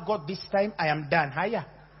 Now, God, this time I am done. Hiya.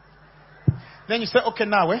 Then you say, okay,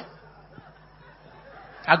 now,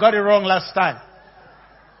 I got it wrong last time.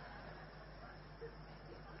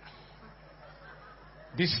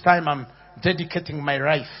 This time I'm dedicating my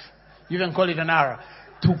life. You even call it an hour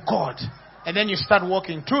to God. And then you start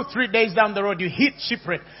walking 2-3 days down the road, you hit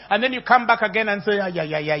shipwreck. And then you come back again and say,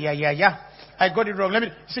 yeah. I got it wrong. Let me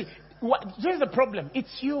see. Here's the problem.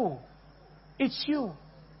 It's you. It's you.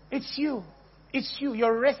 It's you. It's you.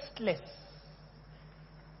 You're restless.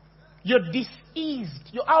 You're diseased.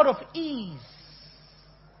 You're out of ease.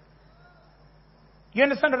 You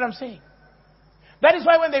understand what I'm saying? That is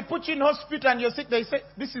why when they put you in hospital and you're sick, they say,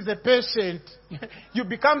 this is a patient. You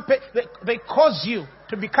become, they cause you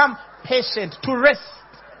to become patient, to rest.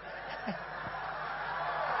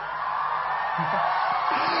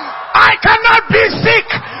 I cannot be sick.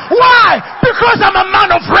 Why? Because I'm a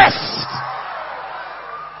man of rest.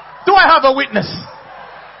 Do I have a witness?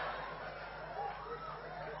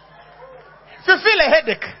 If you feel a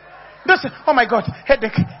headache, don't say, oh my God,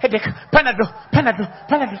 headache, Panadol,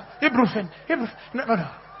 Ibuprofen. No.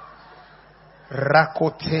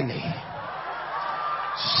 Rakotele.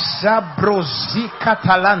 Sabrozika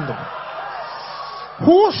talando.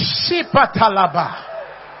 Husipatalaba.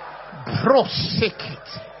 Brosekit.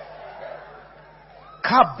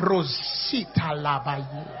 Kabrosita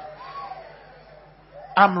labaye.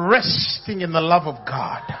 I'm resting in the love of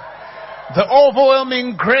God. The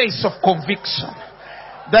overwhelming grace of conviction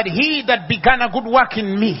that He that began a good work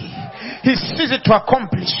in me, He sees it to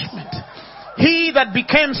accomplishment. He that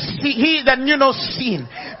knew no sin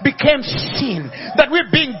became sin, that we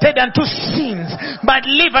being dead unto sins might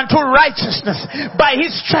live unto righteousness. By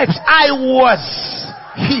His stripes I was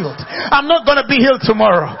healed. I'm not going to be healed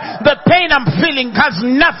tomorrow. The pain I'm feeling has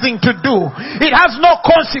nothing to do. It has no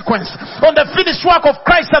consequence on the finished work of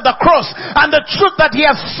Christ at the cross and the truth that He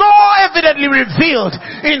has so evidently revealed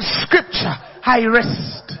in Scripture. I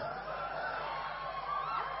rest.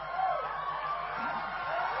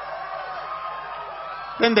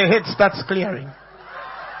 Then the head starts clearing.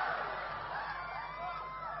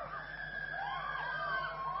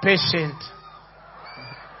 Patient.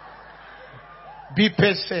 Be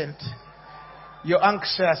patient. You're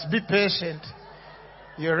anxious. Be patient.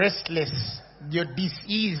 You're restless. You're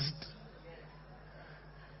diseased.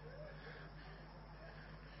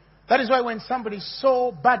 That is why when somebody is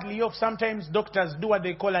so badly off, sometimes doctors do what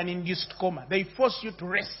they call an induced coma. They force you to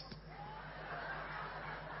rest.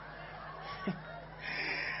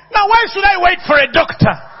 Now, why should I wait for a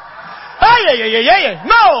doctor?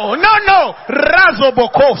 No.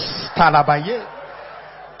 Razobokos talabaye.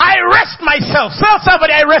 I rest myself. Tell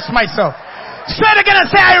somebody, I rest myself. Say it again and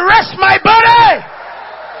say, I rest my body,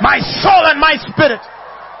 my soul and my spirit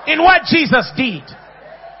in what Jesus did.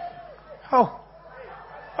 Oh.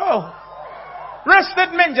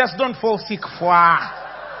 Rested men just don't fall sick.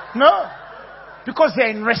 No. Because they're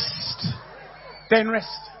in rest. They're in rest.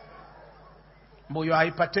 But you're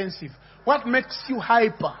hypertensive. What makes you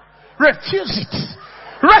hyper? Refuse it.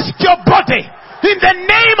 Rest your body in the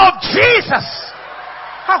name of Jesus.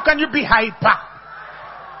 How can you be hyper?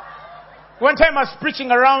 One time I was preaching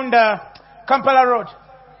around Kampala Road,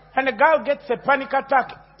 and a girl gets a panic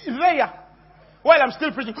attack there while I'm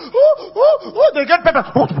still preaching. They get pepper.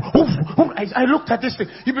 I looked at this thing.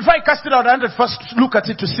 Before I cast it out, I had to first look at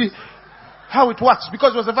it to see how it works,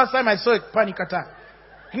 because it was the first time I saw a panic attack.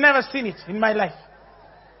 I've never seen it in my life.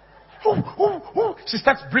 She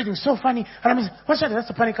starts breathing so funny, and I'm like, what's that? That's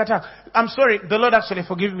a panic attack. I'm sorry, the Lord actually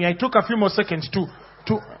forgive me. I took a few more seconds to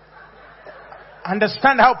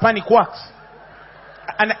understand how panic works,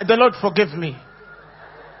 and the Lord forgave me.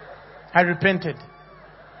 I repented.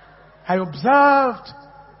 I observed,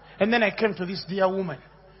 and then I came to this dear woman.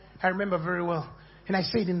 I remember very well, and I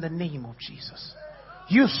said, in the name of Jesus,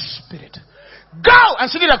 you spirit, go!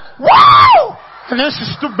 And she did like, wow! And then she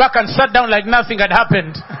stood back and sat down like nothing had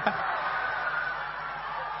happened.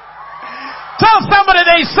 Tell somebody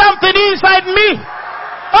there is something inside me.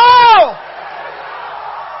 Oh!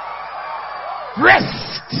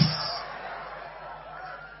 Rest.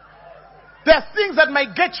 There are things that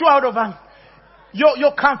might get you out of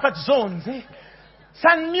your comfort zones.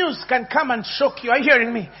 Some news can come and shock you. Are you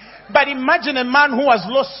hearing me? But imagine a man who has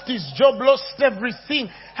lost his job, lost everything,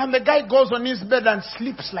 and the guy goes on his bed and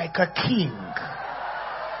sleeps like a king.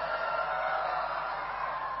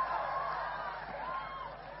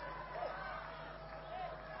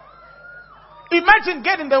 Imagine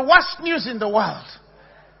getting the worst news in the world,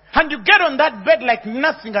 and you get on that bed like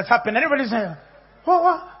nothing has happened. Everybody's saying,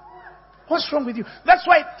 what's wrong with you? That's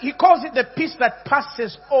why he calls it the peace that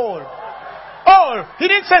passes all. All. He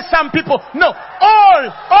didn't say some people. No. All.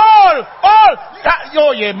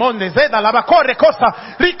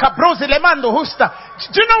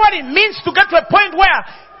 Do you know what it means to get to a point where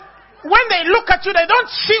when they look at you, they don't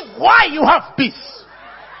see why you have peace?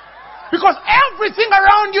 Because everything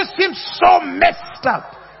around you seems so messed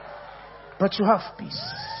up. But you have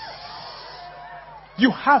peace.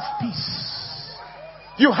 You have peace.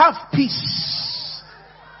 You have peace.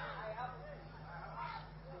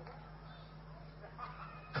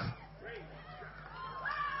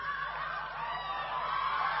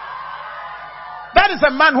 That is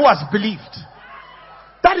a man who has believed.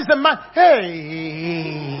 That is a man.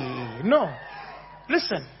 Hey, no.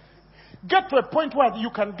 Listen. Get to a point where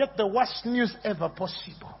you can get the worst news ever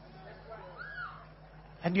possible.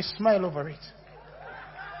 And you smile over it.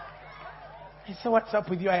 I say, what's up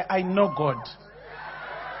with you? I know God.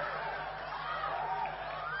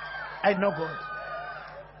 I know God.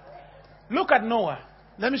 Look at Noah.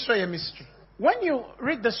 Let me show you a mystery. When you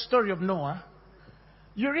read the story of Noah,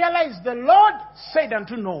 you realize the Lord said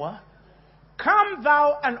unto Noah, come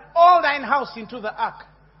thou and all thine house into the ark.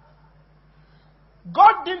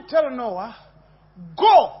 God didn't tell Noah,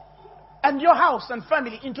 go and your house and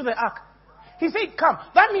family into the ark. He said, come.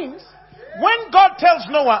 That means when God tells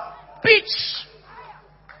Noah, pitch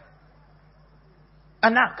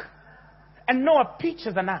an ark, and Noah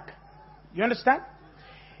pitches an ark. You understand?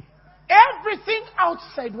 Everything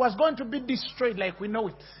outside was going to be destroyed like we know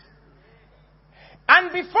it.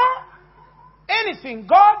 And before anything,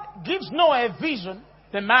 God gives Noah a vision,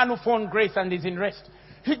 the man who found grace and is in rest.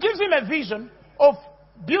 He gives him a vision of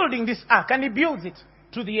building this ark, and he builds it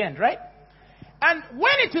to the end, right? And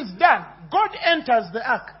when it is done, God enters the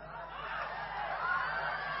ark.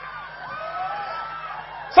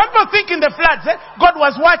 Some people think in the floods, God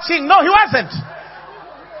was watching. No, he wasn't.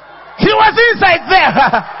 He was inside there.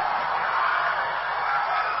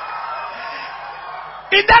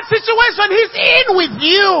 In that situation, he's in with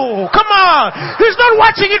you. Come on. He's not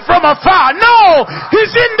watching it from afar. No,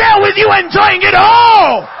 he's in there with you, enjoying it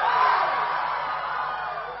all.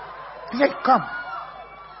 He said, come.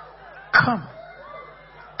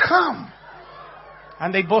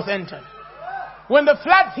 And they both entered. When the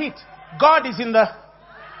flood hit, God is in the...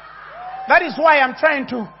 That is why I'm trying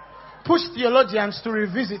to push theologians to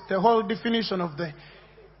revisit the whole definition of the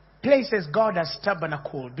places God has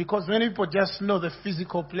tabernacled, because many people just know the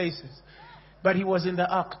physical places, but he was in the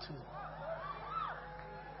ark too.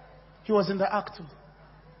 He was in the ark too.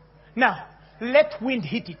 Now, let wind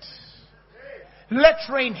hit it. Let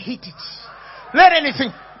rain hit it. Let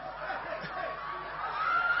anything.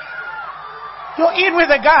 You're in with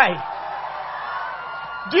a guy.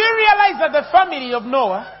 Do you realize that the family of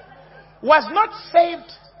Noah was not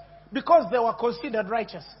saved because they were considered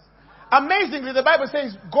righteous? Amazingly, the Bible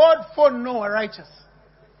says God found Noah righteous.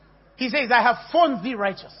 He says, I have found thee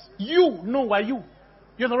righteous. You, Noah,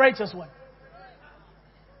 you're the righteous one.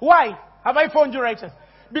 Why have I found you righteous?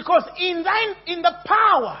 Because in the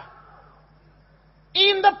power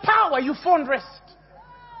you found rest.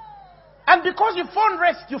 And because you found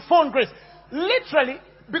rest, you found grace. Literally,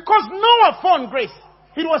 because Noah found grace,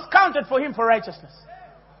 it was counted for him for righteousness.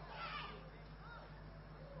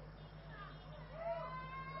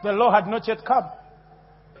 The law had not yet come.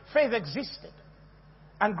 Faith existed.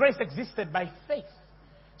 And grace existed by faith.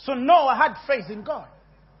 So Noah had faith in God.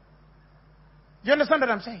 Do you understand what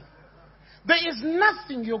I'm saying? There is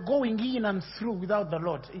nothing you're going in and through without the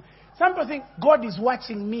Lord. Some people think God is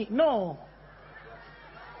watching me. No.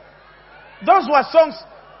 Those were songs.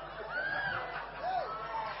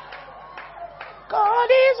 God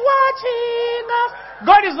is watching us.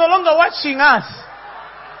 God is no longer watching us.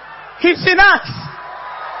 He's in us.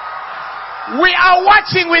 We are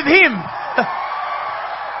watching with him.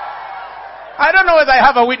 I don't know whether I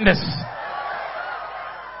have a witness.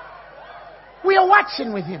 We are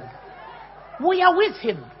watching with him. We are with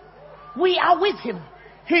him. We are with him.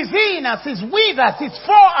 He's in us. He's with us. He's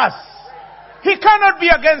for us. He cannot be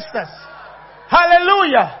against us.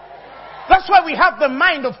 Hallelujah. That's why we have the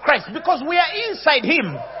mind of Christ, because we are inside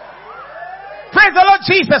him. Praise the Lord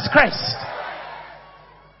Jesus Christ.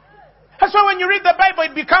 That's why when you read the Bible,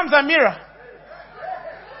 it becomes a mirror.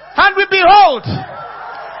 And we behold,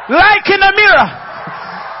 like in a mirror,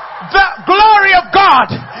 the glory of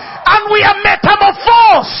God. And we are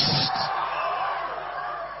metamorphosed.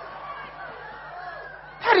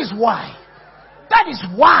 That is why. That is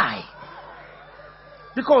why.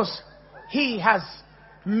 Because he has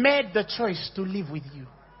made the choice to live with you.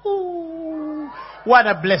 Ooh, what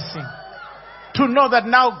a blessing. To know that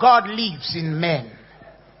now God lives in men.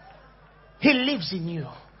 He lives in you.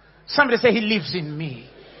 Somebody say, he lives in me.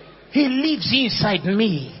 He lives inside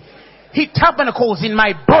me. He tabernacles in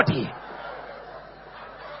my body.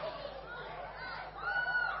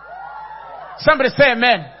 Somebody say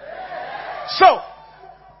amen. So,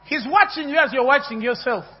 he's watching you as you're watching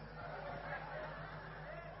yourself.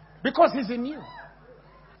 Because he's in you.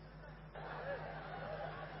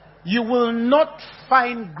 You will not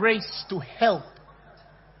find grace to help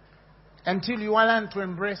until you learn to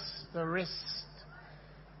embrace the rest.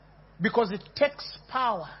 Because it takes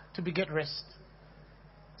power to beget rest.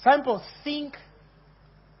 Some people think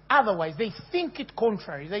otherwise. They think it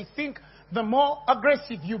contrary. They think the more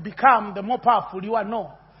aggressive you become, the more powerful you are.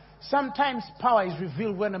 No. Sometimes power is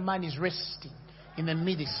revealed when a man is resting in the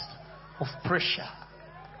midst of pressure.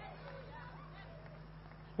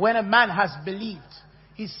 When a man has believed,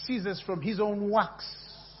 he ceases from his own works.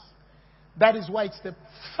 That is why it's the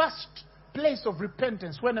first place of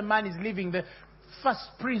repentance, when a man is living the first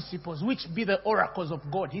principles, which be the oracles of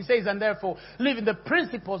God. He says, and therefore, living the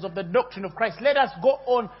principles of the doctrine of Christ, let us go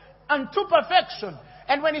on unto perfection.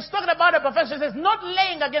 And when he's talking about the perfection, he says, not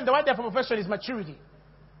laying again, the word there for perfection is maturity.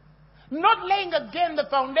 Not laying again the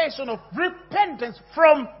foundation of repentance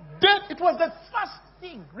from death. It was the first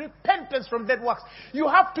thing, repentance from dead works. You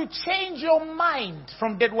have to change your mind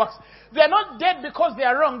from dead works. They are not dead because they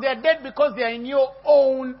are wrong. They are dead because they are in your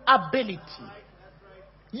own ability.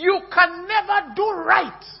 You can never do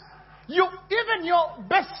right. Even your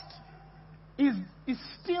best is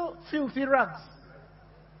still filthy rags.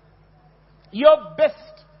 Your best.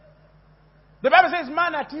 The Bible says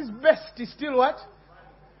man at his best is still what?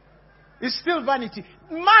 Is still vanity.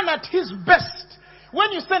 Man at his best.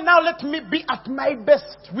 When you say, now let me be at my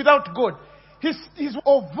best without God, he's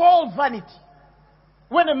of all vanity.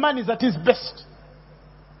 When a man is at his best.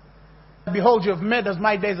 Behold, you have made as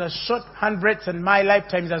my days as short handbreadths, and my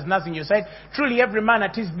lifetime is as nothing. You said, truly every man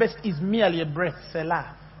at his best is merely a breath.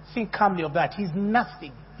 Selah. Think calmly of that. He's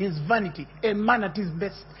nothing. He's vanity. A man at his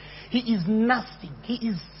best. He is nothing. He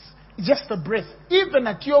is just a breath. Even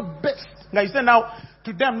at your best. Now you say, now,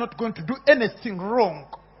 today I'm not going to do anything wrong.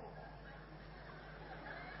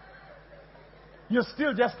 You're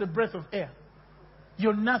still just a breath of air.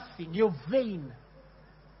 You're nothing. You're vain.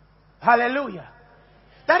 Hallelujah.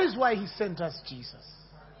 That is why he sent us Jesus.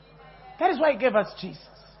 That is why he gave us Jesus.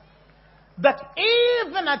 That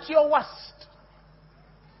even at your worst,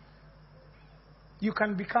 you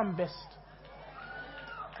can become best.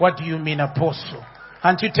 What do you mean, apostle?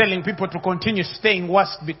 Aren't you telling people to continue staying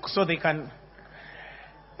worst so they can...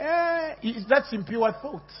 that's impure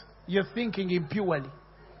thought. You're thinking impurely.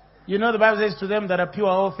 You know the Bible says to them that are pure,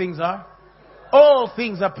 all things are? All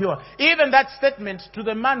things are pure. Even that statement to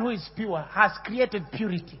the man who is pure has created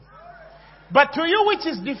purity. But to you which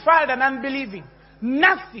is defiled and unbelieving,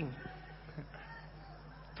 nothing.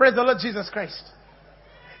 Praise the Lord Jesus Christ.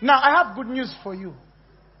 Now I have good news for you.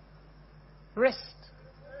 Rest.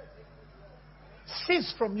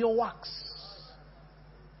 Cease from your works.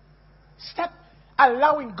 Start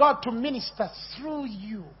allowing God to minister through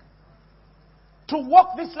you. To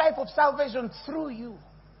walk this life of salvation through you.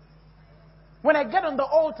 When I get on the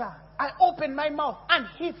altar, I open my mouth and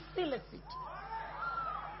He filleth it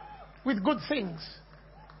with good things.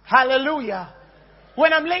 Hallelujah.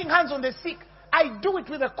 When I'm laying hands on the sick, I do it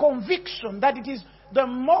with a conviction that it is the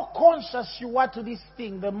more conscious you are to this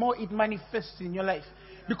thing, the more it manifests in your life.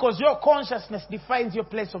 Because your consciousness defines your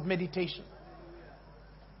place of meditation.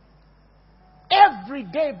 Every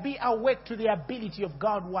day be awake to the ability of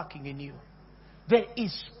God working in you. There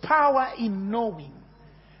is power in knowing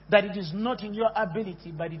that it is not in your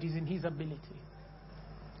ability, but it is in His ability.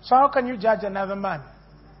 So how can you judge another man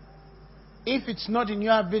if it's not in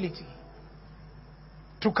your ability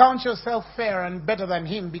to count yourself fair and better than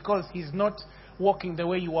him because he's not walking the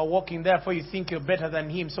way you are walking, therefore you think you're better than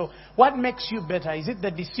him? So what makes you better? Is it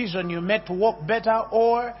the decision you made to walk better,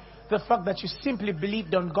 or the fact that you simply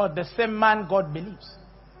believed on God, the same man God believes?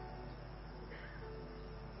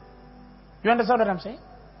 You understand what I'm saying?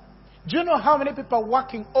 Do you know how many people are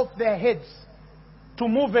working off their heads to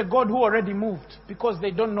move a God who already moved because they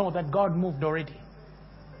don't know that God moved already?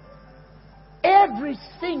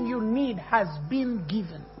 Everything you need has been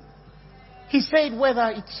given. He said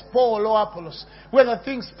whether it's Paul or Apollos, whether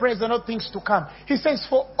things present or things to come. He says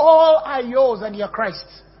for all are yours and your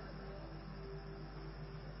Christ's.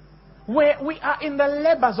 Where we are in the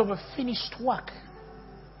labors of a finished work.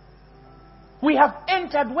 We have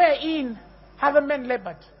entered wherein other men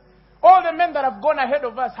labored. All the men that have gone ahead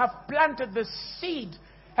of us have planted the seed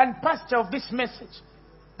and pasture of this message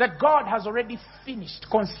that God has already finished.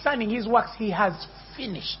 Concerning His works, He has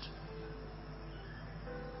finished.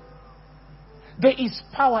 There is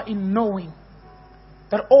power in knowing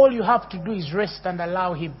that all you have to do is rest and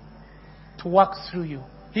allow Him to work through you.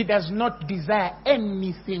 He does not desire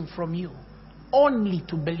anything from you, only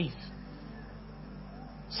to believe.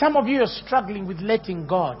 Some of you are struggling with letting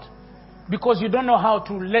God because you don't know how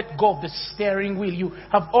to let go of the steering wheel. You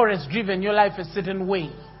have always driven your life a certain way.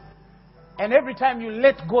 And every time you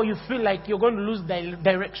let go, you feel like you're going to lose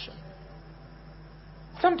direction.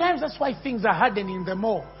 Sometimes that's why things are hardening the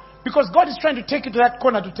more. Because God is trying to take you to that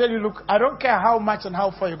corner to tell you, look, I don't care how much and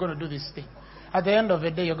how far you're going to do this thing. At the end of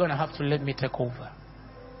the day, you're going to have to let me take over.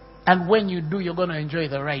 And when you do, you're going to enjoy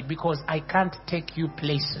the ride, because I can't take you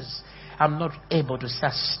places I'm not able to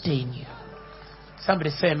sustain you.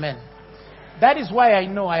 Somebody say amen. That is why I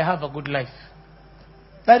know I have a good life.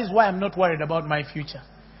 That is why I'm not worried about my future.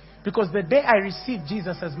 Because the day I received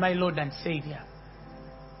Jesus as my Lord and Savior,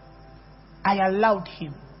 I allowed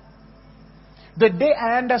Him. The day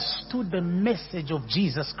I understood the message of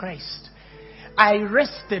Jesus Christ, I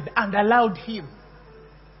rested and allowed Him.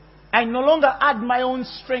 I no longer add my own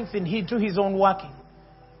strength in Him to His own working.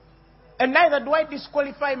 And neither do I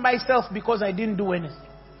disqualify myself because I didn't do anything.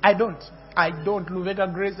 I don't.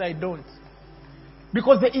 Lubega Grace, I don't.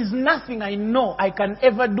 Because there is nothing I know I can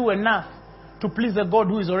ever do enough to please a God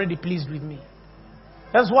who is already pleased with me.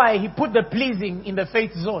 That's why He put the pleasing in the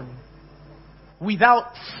faith zone.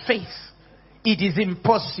 Without faith, it is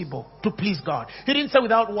impossible to please God. He didn't say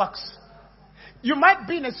without works. You might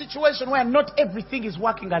be in a situation where not everything is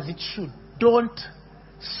working as it should. Don't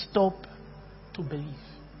stop to believe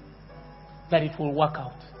that it will work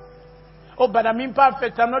out. Oh, but I'm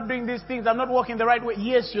imperfect. I'm not doing these things. I'm not walking the right way.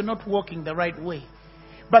 Yes, you're not walking the right way.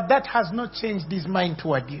 But that has not changed His mind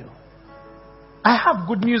toward you. I have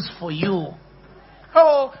good news for you.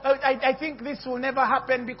 Oh, I think this will never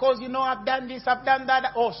happen because, I've done this, I've done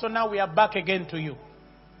that. Oh, so now we are back again to you.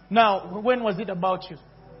 Now, when was it about you?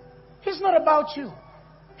 It's not about you.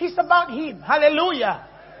 It's about Him. Hallelujah.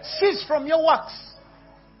 Cease from your works.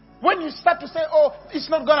 When you start to say, oh, it's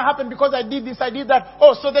not going to happen because I did this, I did that.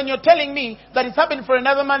 Oh, so then you're telling me that it's happened for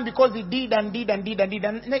another man because he did and did and did and did.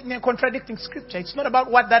 And contradicting Scripture. It's not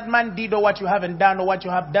about what that man did or what you haven't done or what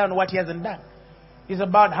you have done or what he hasn't done. It's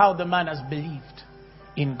about how the man has believed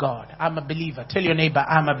in God. I'm a believer. Tell your neighbor,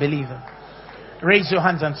 I'm a believer. Raise your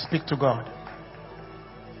hands and speak to God.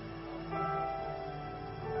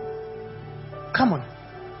 Come on.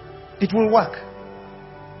 It will work.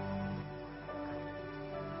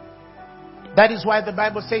 That is why the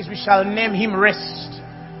Bible says we shall name him Rest,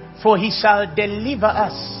 for he shall deliver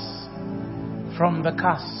us from the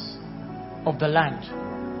curse of the land.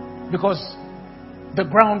 Because the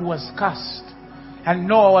ground was cursed, and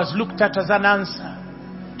Noah was looked at as an answer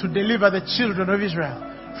to deliver the children of Israel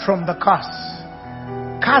from the curse.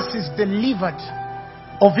 Curse is delivered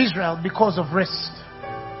of Israel because of rest.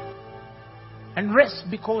 And rest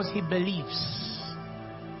because he believes.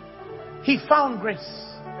 He found grace.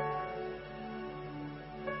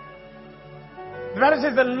 The Bible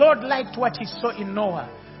says the Lord liked what he saw in Noah.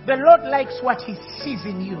 The Lord likes what he sees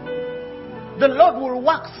in you. The Lord will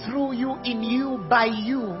work through you, in you, by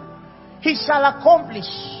you. He shall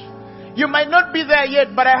accomplish. You might not be there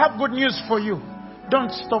yet, but I have good news for you.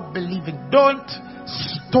 Don't stop believing. Don't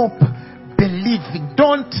stop believing.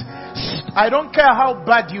 I don't care how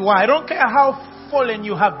bad you are. I don't care how fallen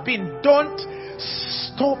you have been. Don't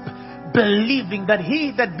stop believing that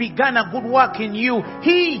he that began a good work in you,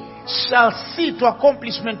 he shall see to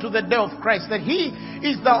accomplishment to the day of Christ. That he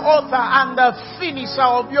is the author and the finisher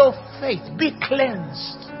of your faith. Be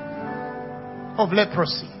cleansed of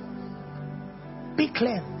leprosy. Be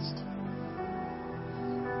cleansed.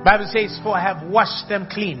 Bible says, for I have washed them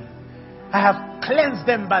clean. I have cleansed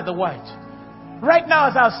them by the word. Right now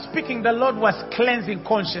as I was speaking, the Lord was cleansing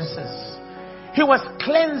consciences. He was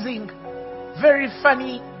cleansing very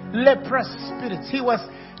funny leprous spirits. He was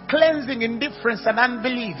cleansing indifference and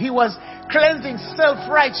unbelief. He was cleansing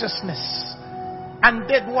self-righteousness and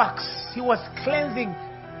dead works. He was cleansing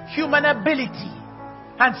human ability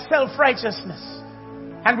and self-righteousness.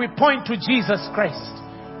 And we point to Jesus Christ,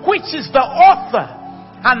 which is the author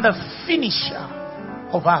and the finisher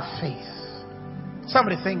of our faith.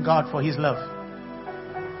 Somebody thank God for his love.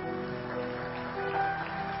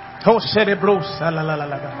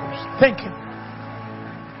 Thank him.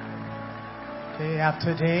 Day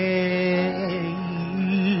after day,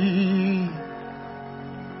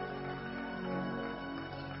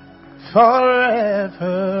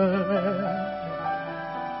 forever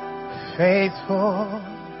faithful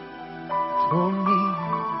to me,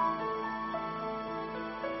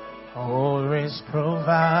 always provided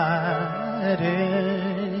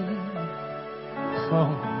for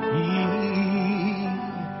me.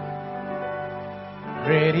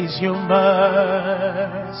 Great is your mercy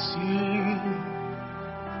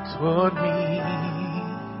toward me.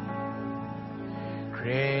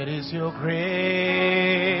 Great is your grace.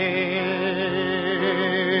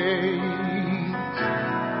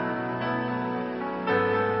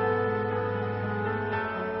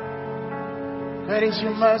 Great is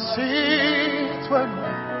your mercy toward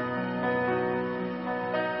me.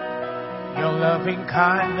 Your loving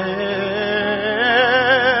kindness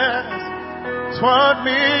toward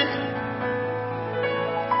me.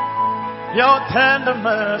 Your tender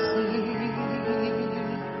mercy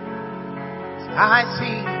I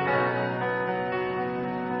see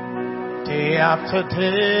day after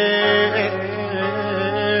day.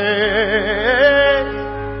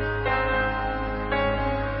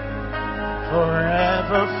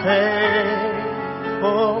 Forever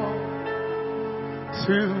faithful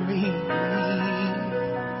to me,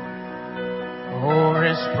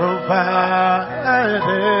 always provided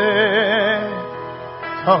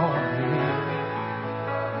for me.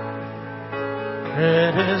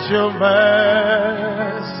 Great is your mercy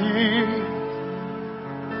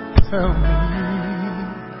to me.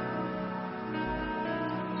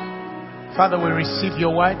 Father, we receive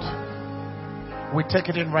your word. We take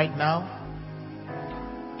it in right now.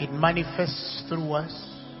 It manifests through us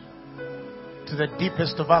to the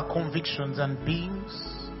deepest of our convictions and beings.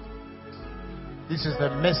 This is the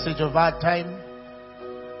message of our time,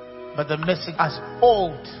 but the message as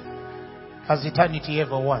old as eternity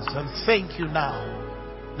ever was. And thank you now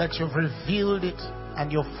that you've revealed it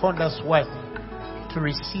and you've found us worthy to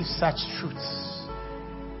receive such truths.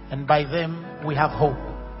 And by them we have hope.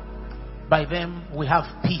 By them we have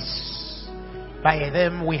peace. By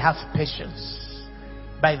them we have patience.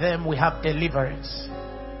 By them we have deliverance.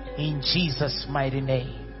 In Jesus' mighty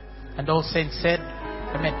name. And all saints said,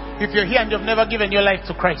 amen. If you're here and you've never given your life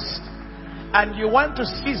to Christ, and you want to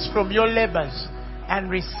cease from your labors and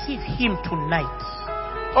receive him tonight,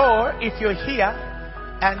 or if you're here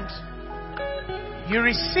and you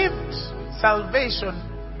received salvation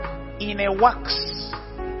in a works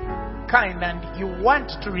kind and you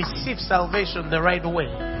want to receive salvation the right way,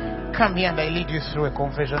 come here and I lead you through a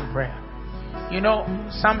confession prayer. You know,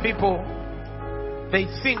 some people, they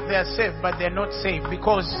think they're saved, but they're not saved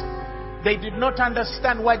because they did not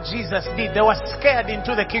understand what Jesus did. They were scared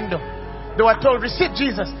into the kingdom. They were told, receive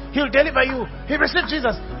Jesus, he'll deliver you. He received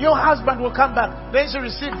Jesus, your husband will come back. They should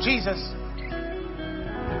receive Jesus.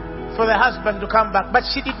 for the husband to come back, but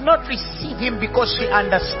she did not receive him because she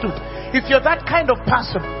understood. If you're that kind of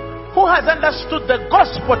person who has understood the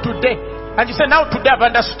gospel today, and you say, now today I've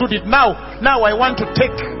understood it, now I want to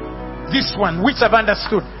take this one which I've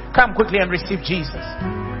understood, come quickly and receive Jesus.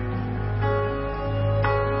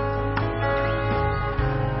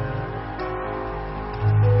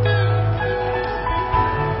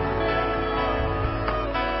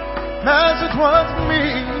 As it was me,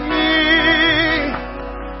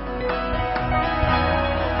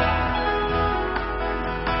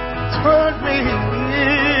 toward me,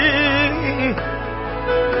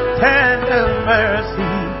 tender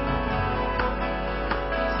mercy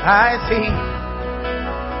I see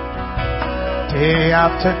day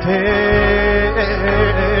after day.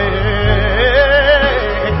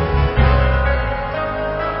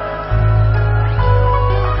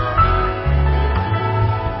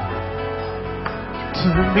 To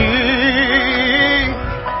me,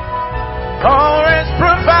 always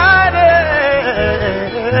provided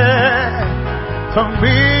for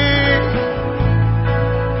me.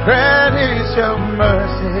 Great is your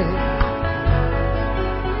mercy.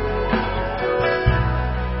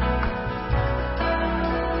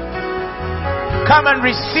 Come and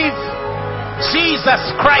receive Jesus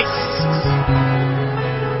Christ.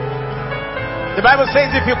 The Bible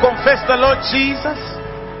says if you confess the Lord Jesus,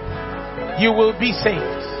 you will be saved.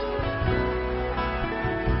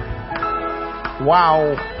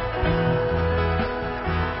 Wow.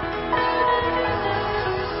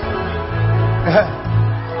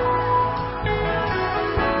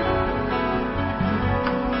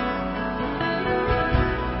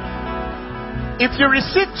 If you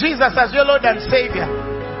receive Jesus as your Lord and Savior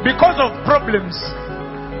because of problems,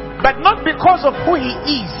 but not because of who He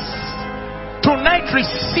is, tonight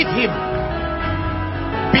receive Him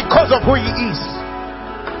because of who He is,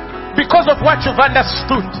 because of what you've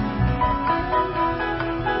understood.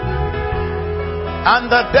 And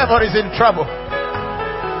the devil is in trouble.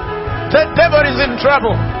 The devil is in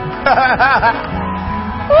trouble.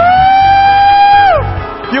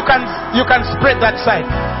 You can spread that side.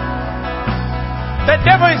 The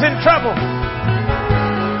devil is in trouble.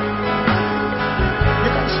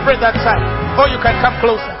 You can spread that side, or you can come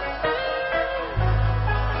closer.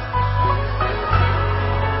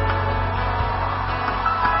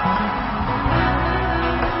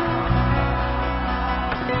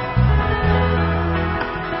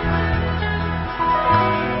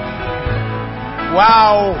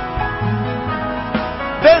 Wow.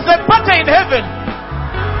 There's a butter in heaven.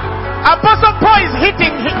 Apostle Paul is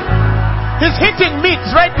hitting meat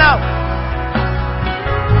right now.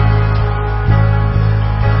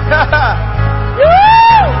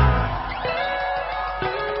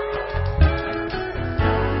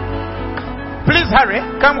 Please hurry.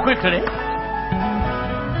 Come quickly.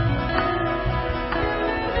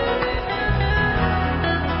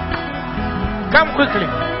 Come quickly.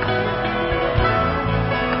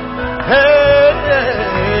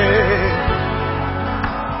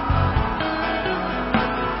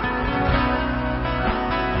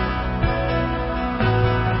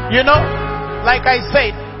 You know, like I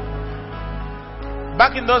said,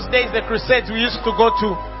 back in those days, the crusades we used to go to,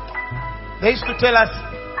 they used to tell us,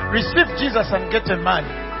 receive Jesus and get a man.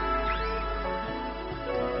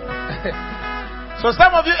 So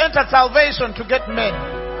some of you entered salvation to get men.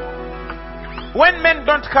 When men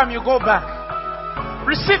don't come, you go back.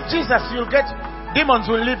 Receive Jesus, you'll get, demons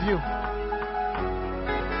will leave you.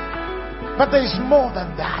 But there is more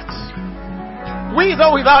than that. With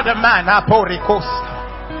or without a man,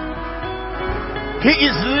 He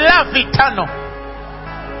is love eternal.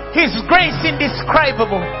 His grace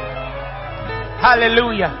indescribable.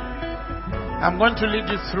 Hallelujah. I'm going to lead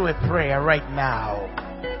you through a prayer right now.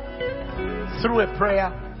 Through a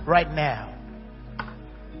prayer right now.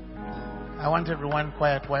 I want everyone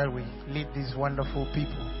quiet while we lead these wonderful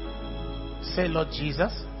people. Say, Lord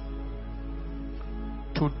Jesus,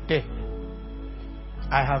 today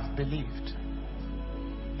I have believed.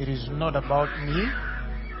 It is not about me.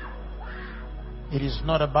 It is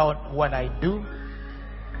not about what I do.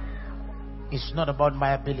 It's not about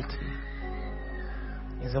my ability.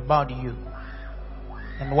 It's about you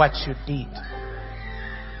and what you did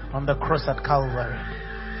on the cross at Calvary.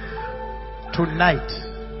 Tonight,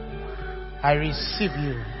 I receive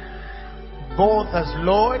you both as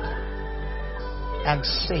Lord and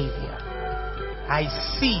Savior. I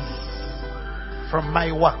cease from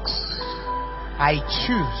my works. I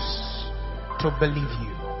choose to believe you.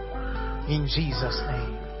 In Jesus'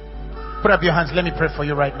 name. Put up your hands. Let me pray for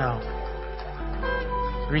you right now.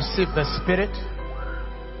 Receive the Spirit.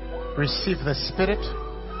 Receive the Spirit.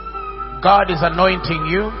 God is anointing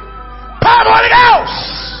you. Power of the Holy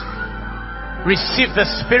Ghost. Receive the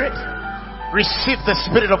Spirit. Receive the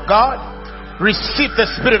Spirit of God. Receive the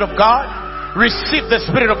Spirit of God. Receive the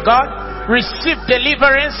Spirit of God. Receive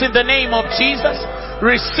deliverance in the name of Jesus.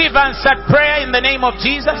 Receive answered prayer in the name of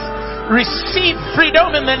Jesus. Receive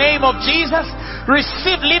freedom in the name of Jesus.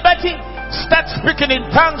 Receive liberty. Start speaking in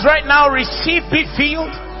tongues right now. Receive, be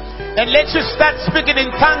filled. And let you start speaking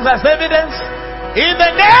in tongues as evidence. In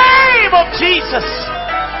the name of Jesus.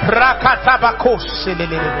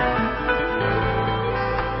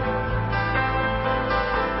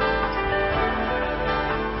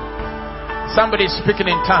 Somebody is speaking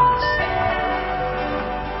in tongues.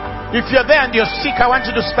 If you're there and you're sick, I want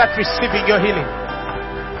you to start receiving your healing.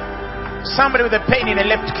 Somebody with a pain in the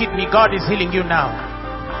left kidney, God is healing you now.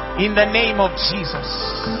 In the name of Jesus.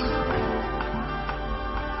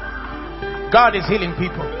 God is healing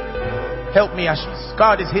people. Help me, Ashes.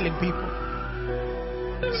 God is healing people.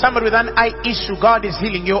 Somebody with an eye issue, God is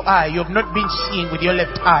healing your eye. You have not been seeing with your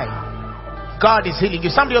left eye. God is healing you.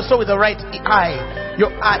 Somebody also with the right eye.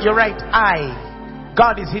 Your right eye.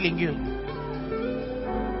 God is healing you.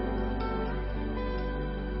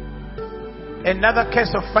 Another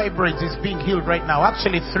case of fibroids is being healed right now.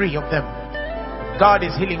 Actually, 3 of them. God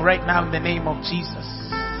is healing right now in the name of Jesus.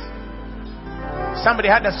 Somebody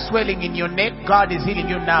had a swelling in your neck. God is healing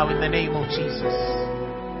you now in the name of Jesus.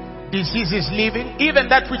 Disease is leaving. Even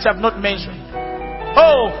that which I've not mentioned.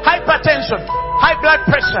 Oh, hypertension, high blood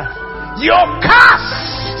pressure. You're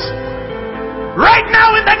cast right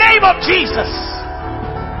now in the name of Jesus.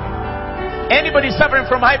 Anybody suffering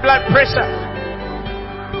from high blood pressure?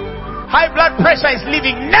 High blood pressure is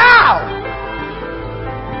leaving now.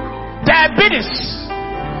 Diabetes,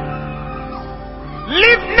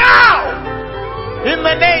 leave now in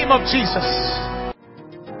the name of Jesus.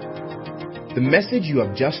 The message you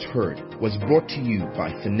have just heard was brought to you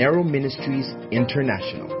by Phaneroo Ministries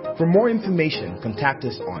International. For more information, contact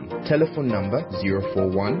us on telephone number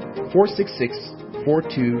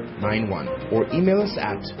 041-466-4291 or email us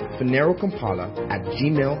at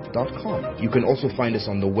phanerokampala@gmail.com. You can also find us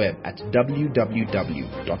on the web at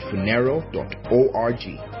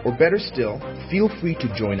www.phaneroo.org. Or better still, feel free to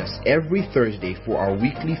join us every Thursday for our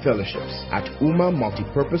weekly fellowships at Uma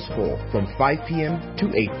Multipurpose Hall from 5 p.m.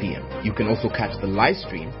 to 8 p.m. You can also catch the live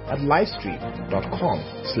stream at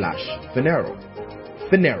livestream.com/Phaneroo.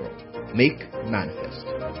 Phaneroo, make manifest.